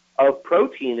balance of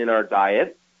protein in our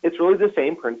diet, it's really the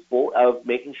same principle of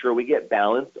making sure we get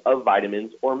balance of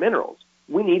vitamins or minerals.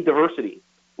 We need diversity.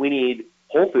 We need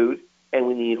whole food, and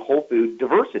we need whole food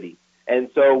diversity. And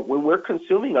so when we're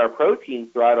consuming our proteins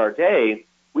throughout our day,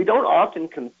 we don't often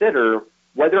consider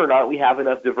whether or not we have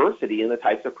enough diversity in the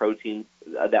types of proteins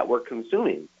that we're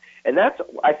consuming. And that's,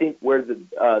 I think, where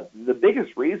the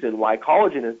biggest reason why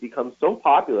collagen has become so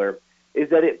popular is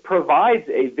that it provides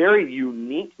a very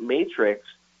unique matrix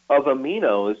of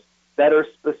aminos that are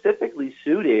specifically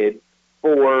suited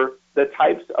for the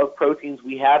types of proteins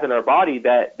we have in our body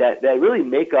that really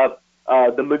make up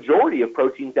the majority of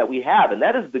proteins that we have, and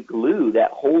that is the glue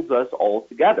that holds us all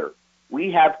together.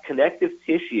 We have connective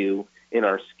tissue in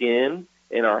our skin,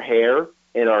 in our hair,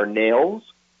 in our nails,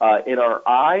 in our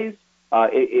eyes.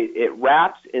 It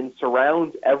wraps and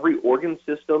surrounds every organ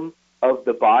system of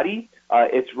the body.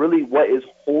 It's really what is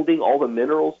holding all the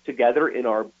minerals together in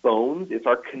our bones. It's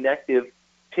our connective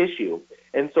tissue.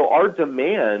 And so our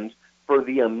demand for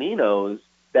the aminos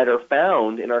that are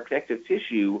found in our connective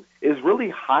tissue is really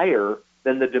higher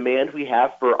than the demand we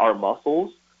have for our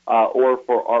muscles or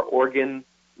for our organs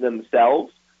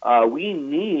themselves. We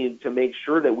need to make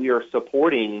sure that we are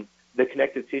supporting the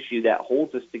connective tissue that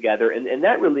holds us together. And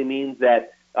that really means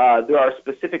that there are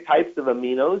specific types of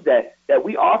aminos that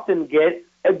we often get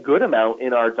a good amount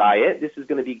in our diet. This is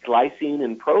going to be glycine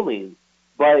and proline.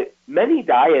 But many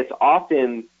diets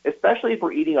often, especially if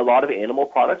we're eating a lot of animal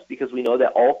products, because we know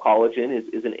that all collagen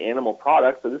is an animal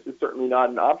product, so this is certainly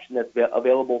not an option that's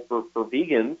available for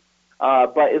vegans.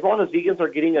 But as long as vegans are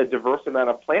getting a diverse amount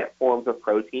of plant forms of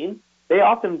protein, they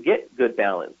often get good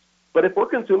balance. But if we're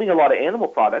consuming a lot of animal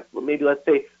products, maybe let's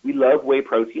say we love whey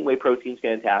protein. Whey protein's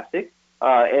fantastic.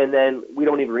 And then we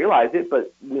don't even realize it,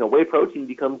 but whey protein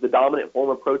becomes the dominant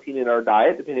form of protein in our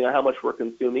diet, depending on how much we're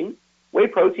consuming. Whey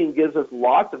protein gives us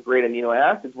lots of great amino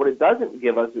acids. What it doesn't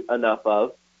give us enough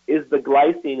of is the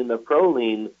glycine and the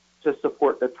proline to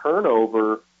support the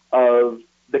turnover of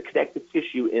the connective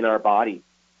tissue in our body.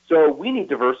 So we need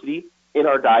diversity in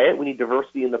our diet. We need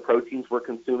diversity in the proteins we're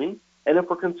consuming. And if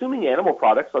we're consuming animal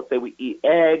products, let's say we eat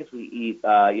eggs, we eat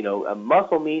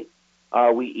muscle meat,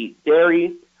 we eat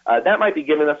dairy, that might be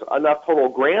giving us enough total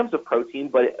grams of protein,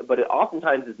 but it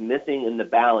oftentimes is missing in the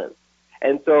balance.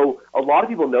 And so a lot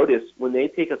of people notice when they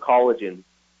take a collagen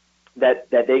that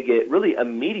they get really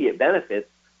immediate benefits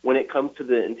when it comes to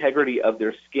the integrity of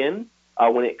their skin,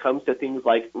 when it comes to things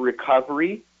like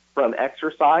recovery from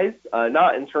exercise,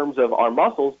 not in terms of our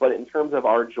muscles, but in terms of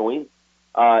our joints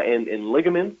and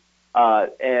ligaments.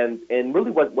 And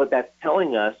really what that's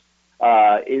telling us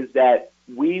is that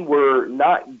we were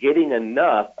not getting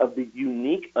enough of the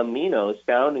unique aminos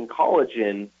found in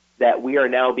collagen that we are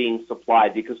now being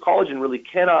supplied, because collagen really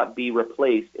cannot be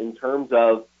replaced in terms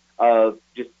of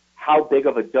just how big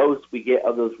of a dose we get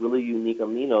of those really unique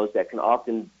aminos that can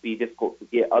often be difficult to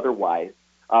get otherwise.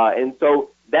 And so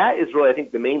that is really, I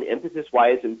think, the main emphasis why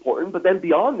it's important. But then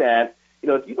beyond that,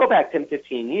 if you go back 10,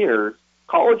 15 years,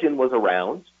 collagen was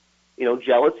around,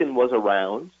 gelatin was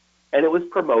around, and it was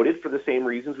promoted for the same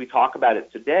reasons we talk about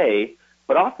it today.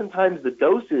 But oftentimes the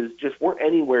doses just weren't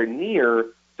anywhere near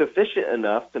sufficient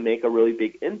enough to make a really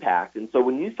big impact. And so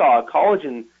when you saw a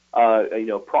collagen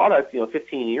product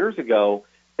 15 years ago,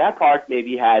 that product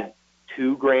maybe had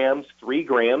 2 grams, 3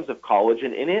 grams of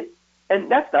collagen in it. And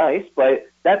that's nice,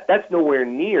 but that's nowhere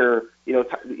near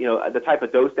the type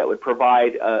of dose that would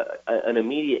provide an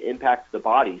immediate impact to the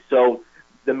body. So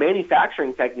the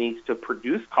manufacturing techniques to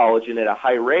produce collagen at a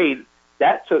high rate,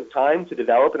 that took time to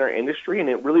develop in our industry, and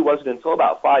it really wasn't until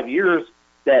about 5 years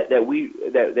that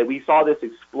we saw this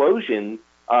explosion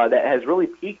that has really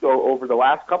peaked over the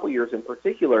last couple of years in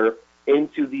particular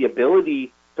into the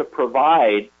ability to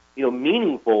provide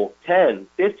meaningful 10,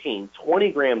 15,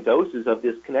 20-gram doses of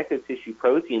this connective tissue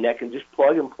protein that can just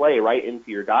plug and play right into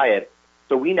your diet.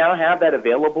 So we now have that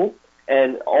available,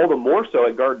 and all the more so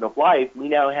at Garden of Life, we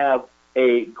now have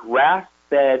a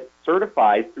grass-fed,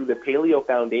 certified through the Paleo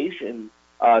Foundation,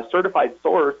 certified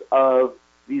source of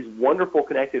these wonderful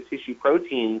connective tissue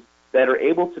proteins that are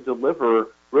able to deliver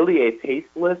really a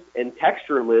tasteless and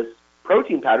textureless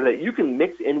protein powder that you can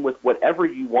mix in with whatever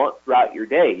you want throughout your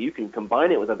day. You can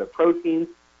combine it with other proteins.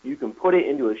 You can put it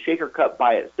into a shaker cup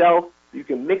by itself. You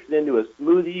can mix it into a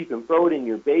smoothie. You can throw it in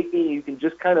your baking. You can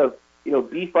just kind of,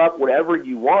 beef up whatever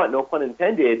you want, no pun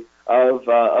intended, of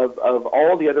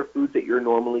all the other foods that you're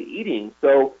normally eating.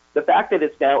 So the fact that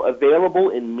it's now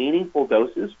available in meaningful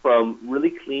doses from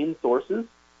really clean sources,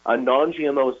 a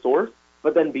non-GMO source,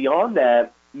 but then beyond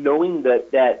that, knowing that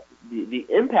the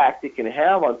impact it can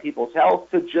have on people's health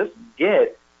to just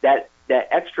get that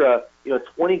extra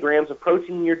 20 grams of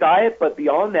protein in your diet, but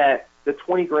beyond that, the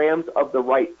 20 grams of the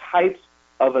right types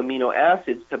of amino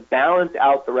acids to balance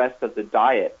out the rest of the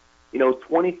diet.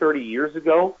 20, 30 years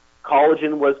ago,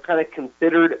 collagen was kind of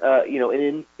considered an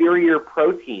inferior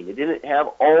protein. It didn't have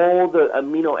all the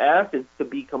amino acids to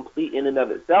be complete in and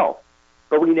of itself.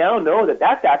 But we now know that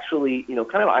that's actually,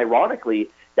 kind of ironically,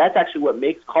 that's actually what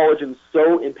makes collagen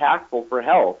so impactful for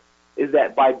health, is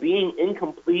that by being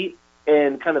incomplete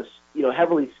and kind of,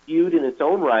 heavily skewed in its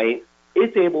own right,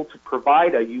 it's able to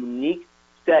provide a unique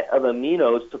set of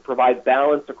aminos to provide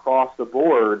balance across the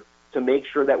board to make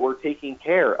sure that we're taking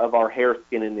care of our hair,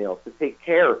 skin, and nails, to take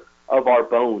care of our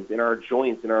bones and our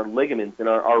joints and our ligaments and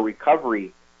our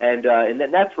recovery. And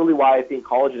that's really why I think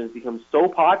collagen has become so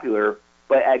popular.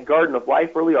 But at Garden of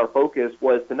Life, really our focus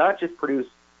was to not just produce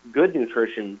good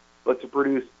nutrition, but to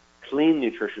produce clean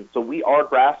nutrition. So we are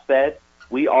grass-fed,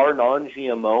 we are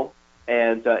non-GMO,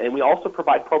 and we also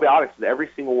provide probiotics in every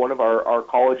single one of our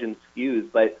collagen SKUs.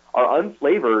 But our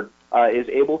unflavored is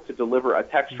able to deliver a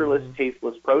textureless,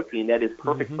 tasteless protein that is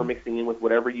perfect for mixing in with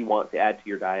whatever you want to add to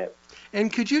your diet.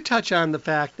 And could you touch on the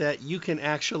fact that you can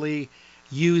actually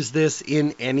use this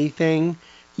in anything?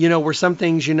 Where some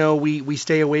things, we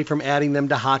stay away from adding them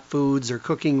to hot foods or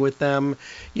cooking with them.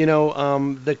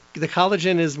 The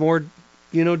collagen is more,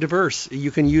 diverse.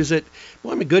 You can use it,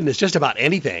 well, my goodness, just about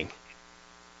anything.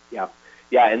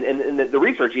 Yeah, and the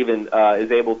research even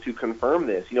is able to confirm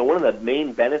this. One of the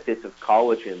main benefits of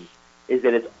collagen is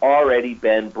that it's already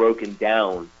been broken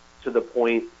down to the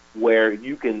point where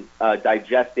you can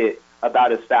digest it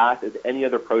about as fast as any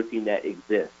other protein that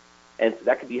exists. And so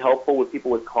that could be helpful with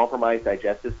people with compromised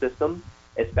digestive systems,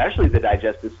 especially the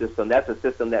digestive system. That's a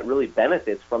system that really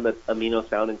benefits from the aminos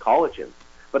found in collagen.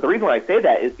 But the reason why I say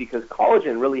that is because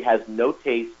collagen really has no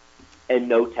taste and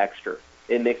no texture.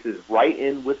 It mixes right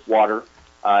in with water.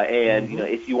 And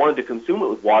if you wanted to consume it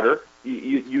with water,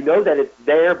 you know that it's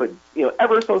there, but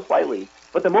ever so slightly.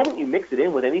 But the moment you mix it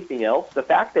in with anything else, the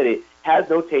fact that it has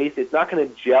no taste, it's not going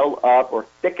to gel up or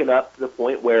thicken up to the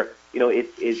point where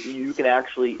you can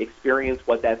actually experience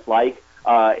what that's like.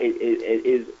 It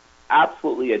is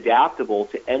absolutely adaptable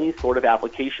to any sort of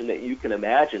application that you can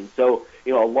imagine. So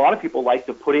a lot of people like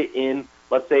to put it in,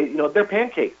 let's say, their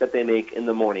pancakes that they make in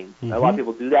the morning. A lot of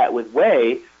people do that with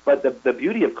whey. But the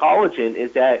beauty of collagen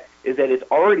is that it's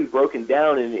already broken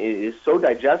down and it is so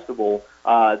digestible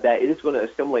that it is going to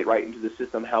assimilate right into the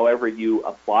system however you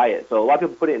apply it. So a lot of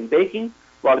people put it in baking.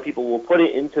 A lot of people will put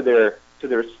it into their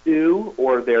stew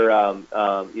or their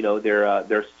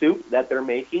soup that they're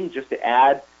making, just to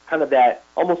add kind of that,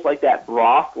 almost like that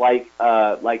broth, like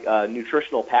a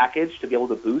nutritional package to be able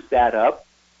to boost that up.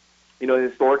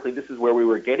 Historically, this is where we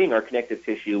were getting our connective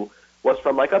tissue, was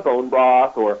from like a bone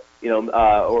broth or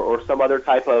some other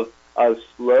type of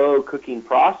slow cooking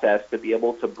process to be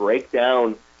able to break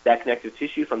down that connective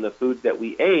tissue from the foods that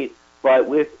we ate. But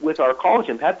with our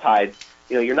collagen peptides,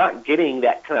 you're not getting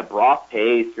that kind of broth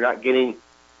taste. You're not getting,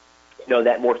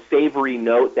 that more savory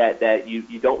note that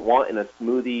you don't want in a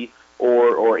smoothie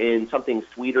or in something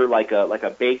sweeter like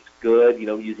a baked good,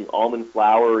 using almond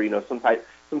flour, or,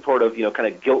 some sort of,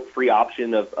 kind of guilt-free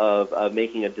option of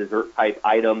making a dessert type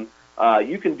item.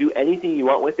 You can do anything you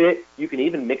want with it. You can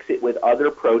even mix it with other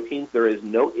proteins. There is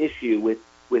no issue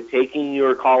with taking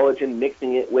your collagen,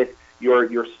 mixing it with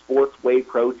your sports whey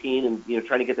protein, and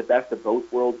trying to get the best of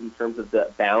both worlds in terms of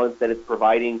the balance that it's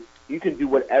providing. You can do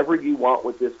whatever you want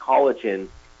with this collagen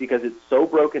because it's so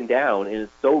broken down and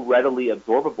it's so readily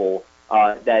absorbable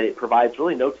that it provides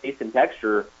really no taste and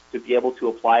texture to be able to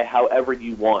apply however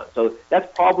you want. So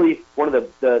that's probably one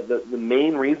of the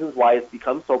main reasons why it's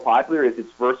become so popular is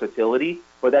its versatility.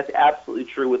 But that's absolutely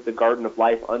true with the Garden of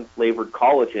Life unflavored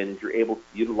collagen. Is you're able to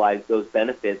utilize those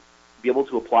benefits to be able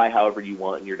to apply however you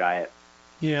want in your diet.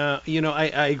 Yeah,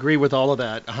 I agree with all of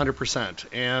that 100%.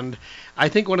 And I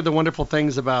think one of the wonderful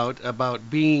things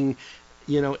about being,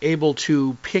 able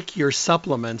to pick your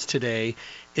supplements today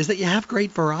is that you have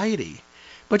great variety.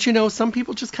 But, some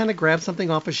people just kind of grab something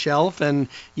off a shelf and,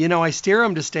 I steer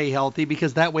them to stay healthy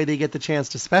because that way they get the chance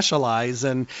to specialize.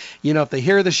 And, if they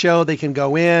hear the show, they can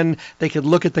go in, they can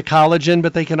look at the collagen,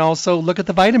 but they can also look at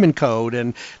the vitamin code.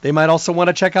 And they might also want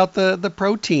to check out the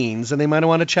proteins, and they might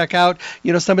want to check out,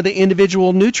 some of the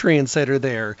individual nutrients that are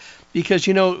there. Because,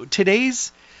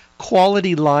 today's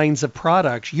quality lines of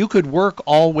products, you could work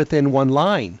all within one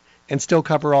line and still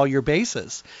cover all your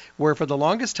bases. Where for the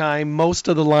longest time, most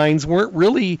of the lines weren't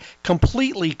really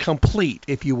completely complete,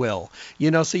 if you will.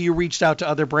 So you reached out to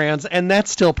other brands, and that's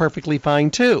still perfectly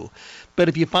fine too. But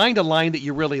if you find a line that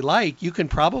you really like, you can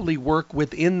probably work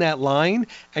within that line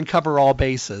and cover all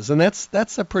bases. And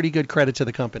that's a pretty good credit to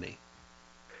the company.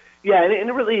 Yeah, and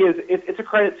it really is. It's a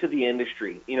credit to the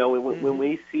industry. When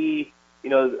we see the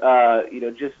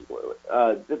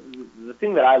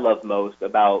thing that I love most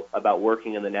about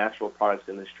working in the natural products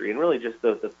industry and really just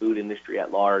the food industry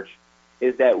at large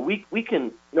is that we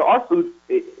can, our food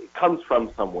it comes from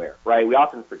somewhere, right? We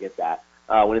often forget that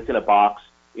when it's in a box,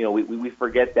 we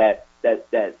forget that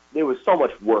there was so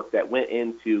much work that went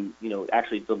into,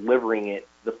 actually delivering it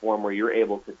the form where you're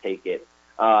able to take it.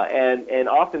 And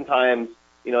oftentimes,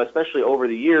 especially over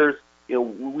the years,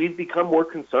 we've become more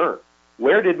concerned.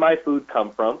 Where did my food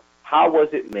come from? How was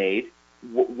it made?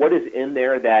 What is in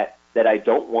there that I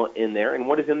don't want in there, and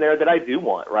what is in there that I do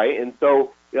want, right? And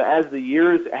so, as the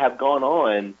years have gone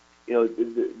on,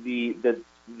 the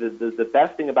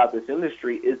best thing about this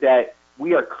industry is that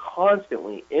we are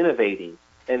constantly innovating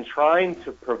and trying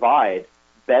to provide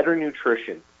better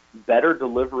nutrition, better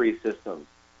delivery systems,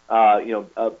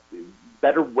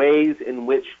 better ways in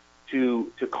which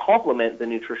to complement the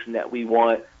nutrition that we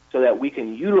want, so that we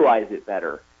can utilize it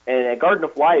better. And at Garden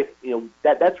of Life,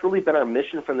 that's really been our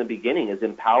mission from the beginning, is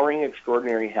empowering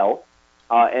extraordinary health.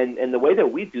 And the way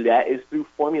that we do that is through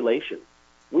formulation.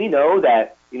 We know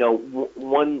that,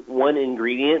 one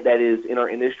ingredient that is in our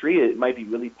industry, it might be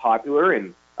really popular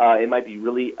and it might be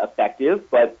really effective,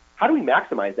 but how do we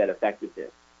maximize that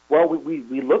effectiveness? Well,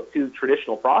 we look to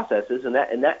traditional processes, and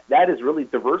that is really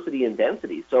diversity and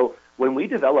density. So when we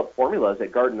develop formulas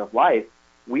at Garden of Life,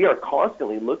 we are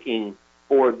constantly looking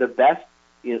for the best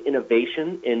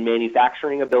innovation in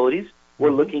manufacturing abilities.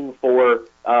 We're looking for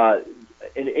an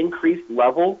increased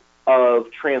level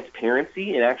of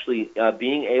transparency and actually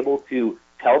being able to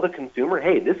tell the consumer,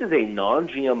 hey, this is a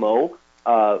non-GMO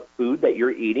food that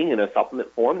you're eating in a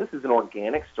supplement form. This is an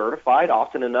organic, certified,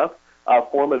 often enough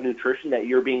form of nutrition that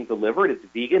you're being delivered. It's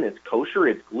vegan, it's kosher,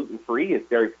 it's gluten-free, it's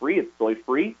dairy-free, it's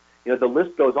soy-free. The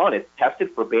list goes on. It's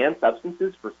tested for banned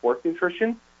substances for sports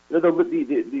nutrition.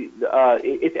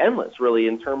 It's endless, really,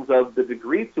 in terms of the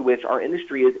degree to which our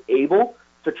industry is able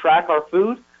to track our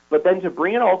food, but then to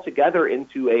bring it all together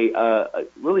into a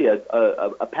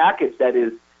package that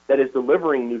is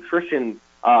delivering nutrition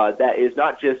that is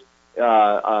not just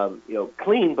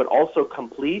clean, but also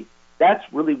complete. That's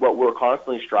really what we're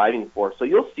constantly striving for. So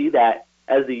you'll see that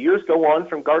as the years go on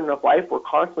from Garden of Life, we're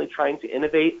constantly trying to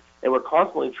innovate, and we're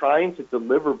constantly trying to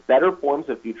deliver better forms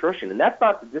of nutrition. And that's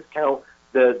not to discount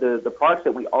the products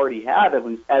that we already have,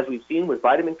 as we've seen with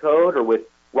Vitamin Code or with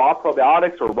raw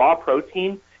probiotics or raw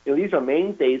protein. These are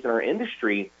mainstays in our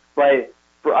industry. But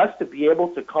for us to be able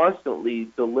to constantly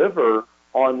deliver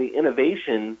on the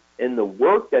innovation and the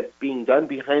work that's being done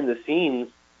behind the scenes,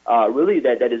 really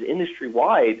that is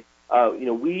industry-wide,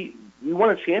 we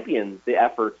want to champion the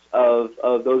efforts of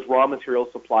those raw material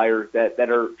suppliers that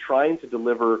are trying to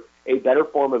deliver a better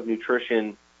form of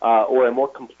nutrition or a more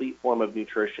complete form of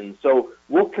nutrition. So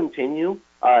we'll continue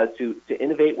to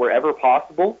innovate wherever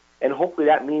possible, and hopefully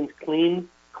that means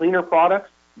cleaner products,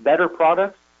 better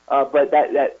products. But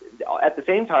that at the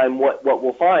same time, what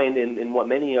we'll find, and what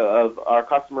many of our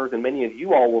customers and many of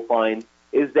you all will find,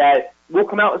 is that we'll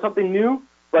come out with something new,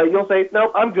 but you'll say,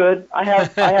 no, I'm good. I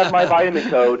have my Vitamin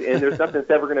Code, and there's nothing that's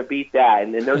ever going to beat that,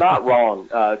 and they're not wrong.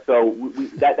 So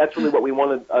that's really what we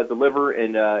want to deliver,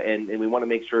 and we want to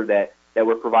make sure that that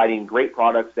we're providing great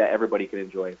products that everybody can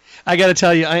enjoy. I got to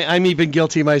tell you, I'm even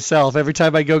guilty myself. Every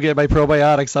time I go get my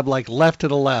probiotics, I'm like left to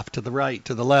the left, to the right,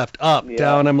 to the left, up,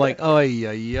 down. I'm like,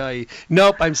 ay.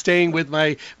 Nope, I'm staying with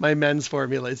my men's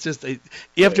formula. It's just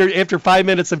after 5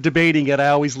 minutes of debating it, I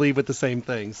always leave with the same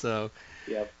thing. So.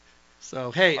 Yep.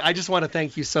 So, hey, I just want to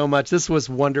thank you so much. This was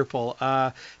wonderful.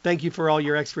 Thank you for all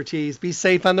your expertise. Be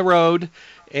safe on the road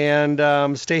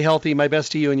and stay healthy. My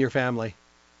best to you and your family.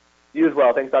 You as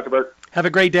well. Thanks, Dr. Burke. Have a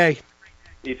great day.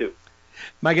 You too.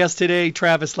 My guest today,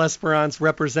 Travis L'Esperance,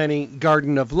 representing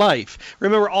Garden of Life.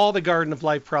 Remember, all the Garden of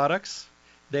Life products,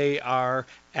 they are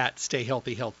at Stay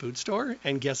Healthy Health Food Store.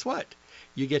 And guess what?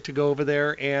 You get to go over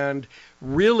there and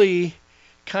really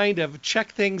kind of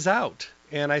check things out.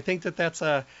 And I think that that's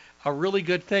a really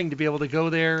good thing to be able to go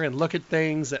there and look at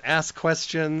things and ask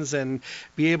questions and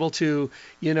be able to,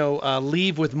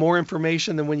 leave with more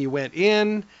information than when you went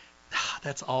in.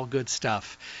 That's all good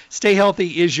stuff. Stay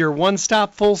Healthy is your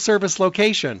one-stop full-service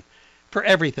location for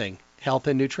everything health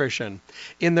and nutrition.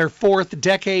 In their 4th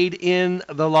decade in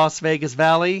the Las Vegas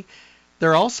Valley,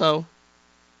 they're also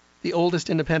the oldest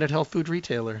independent health food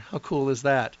retailer. How cool is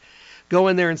that? Go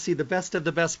in there and see the best of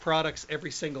the best products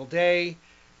every single day.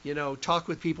 Talk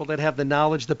with people that have the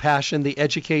knowledge, the passion, the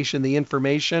education, the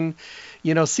information.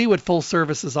 See what full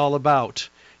service is all about.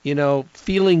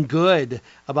 Feeling good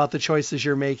about the choices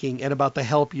you're making and about the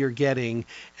help you're getting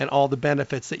and all the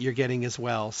benefits that you're getting as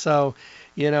well. So,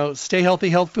 Stay Healthy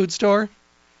Health Food Store,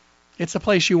 it's a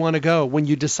place you want to go when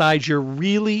you decide you're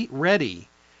really ready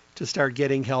to start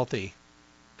getting healthy.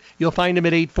 You'll find them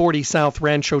at 840 South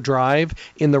Rancho Drive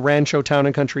in the Rancho Town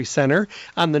and Country Center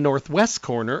on the northwest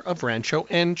corner of Rancho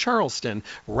and Charleston,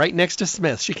 right next to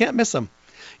Smith's. You can't miss them.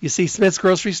 You see Smith's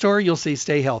Grocery Store, you'll see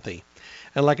Stay Healthy.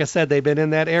 And like I said, they've been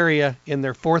in that area in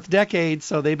their 4th decade,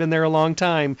 so they've been there a long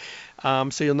time.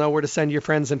 So you'll know where to send your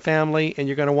friends and family, and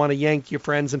you're going to want to yank your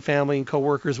friends and family and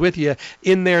coworkers with you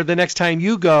in there the next time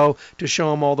you go to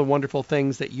show them all the wonderful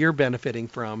things that you're benefiting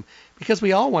from. Because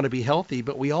we all want to be healthy,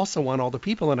 but we also want all the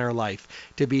people in our life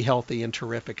to be healthy and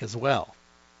terrific as well.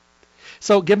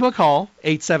 So give them a call,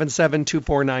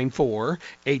 877-2494,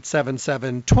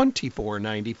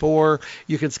 877-2494.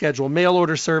 You can schedule mail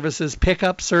order services,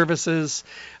 pickup services.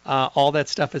 All that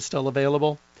stuff is still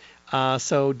available.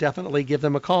 So definitely give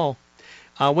them a call.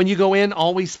 When you go in,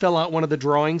 always fill out one of the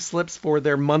drawing slips for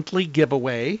their monthly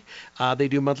giveaway. They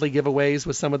do monthly giveaways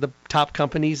with some of the top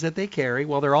companies that they carry.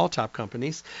 Well, they're all top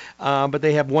companies, but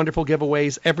they have wonderful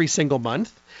giveaways every single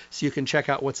month. So you can check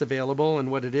out what's available and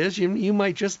what it is. You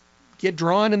might just get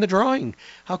drawn in the drawing.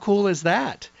 How cool is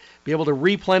that? Be able to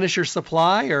replenish your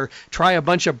supply or try a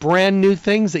bunch of brand new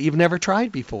things that you've never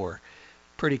tried before.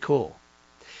 Pretty cool.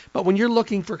 But when you're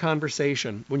looking for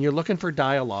conversation, when you're looking for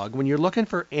dialogue, when you're looking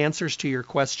for answers to your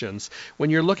questions, when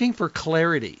you're looking for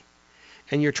clarity,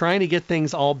 and you're trying to get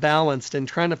things all balanced and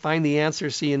trying to find the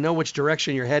answers so you know which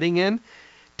direction you're heading in,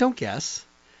 don't guess.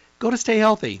 Go to Stay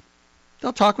Healthy.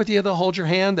 They'll talk with you, they'll hold your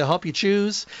hand, they'll help you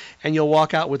choose, and you'll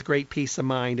walk out with great peace of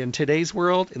mind. In today's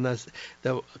world, in the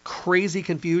crazy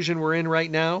confusion we're in right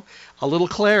now, a little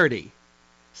clarity,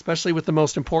 especially with the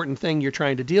most important thing you're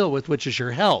trying to deal with, which is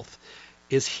your health,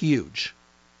 is huge.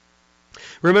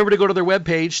 Remember to go to their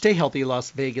webpage,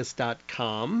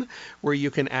 stayhealthylasvegas.com, where you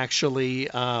can actually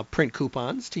print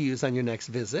coupons to use on your next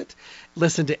visit.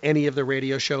 Listen to any of the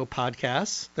radio show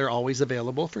podcasts. They're always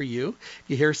available for you. If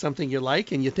you hear something you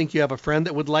like and you think you have a friend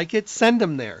that would like it, send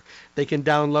them there. They can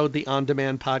download the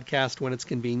on-demand podcast when it's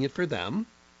convenient for them.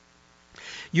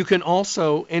 You can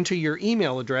also enter your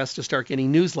email address to start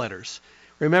getting newsletters.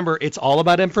 Remember, it's all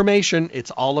about information,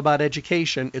 it's all about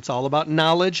education, it's all about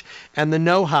knowledge and the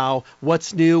know-how,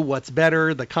 what's new, what's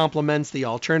better, the complements, the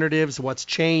alternatives, what's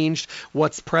changed,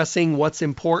 what's pressing, what's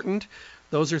important.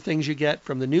 Those are things you get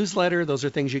from the newsletter, those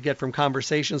are things you get from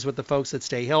conversations with the folks that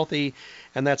Stay Healthy,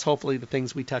 and that's hopefully the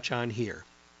things we touch on here.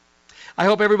 I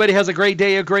hope everybody has a great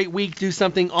day, a great week. Do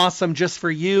something awesome just for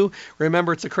you.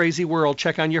 Remember, it's a crazy world.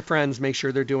 Check on your friends, make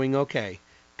sure they're doing okay.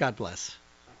 God bless.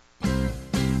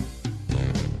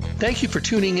 Thank you for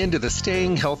tuning in to the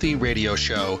Staying Healthy radio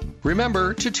show.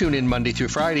 Remember to tune in Monday through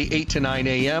Friday, 8 to 9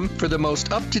 a.m. for the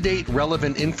most up-to-date,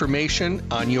 relevant information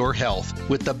on your health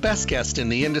with the best guest in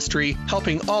the industry,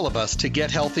 helping all of us to get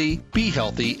healthy, be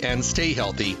healthy, and stay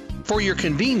healthy. For your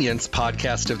convenience,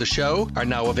 podcasts of the show are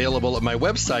now available at my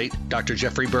website,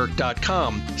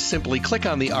 drjeffreyburke.com. Simply click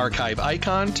on the archive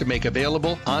icon to make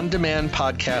available on-demand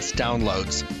podcast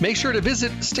downloads. Make sure to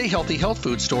visit Stay Healthy Health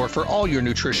Food Store for all your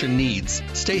nutrition needs.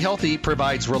 Stay Healthy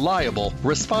provides reliable,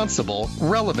 responsible,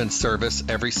 relevant service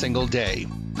every single day.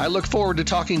 I look forward to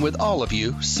talking with all of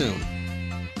you soon.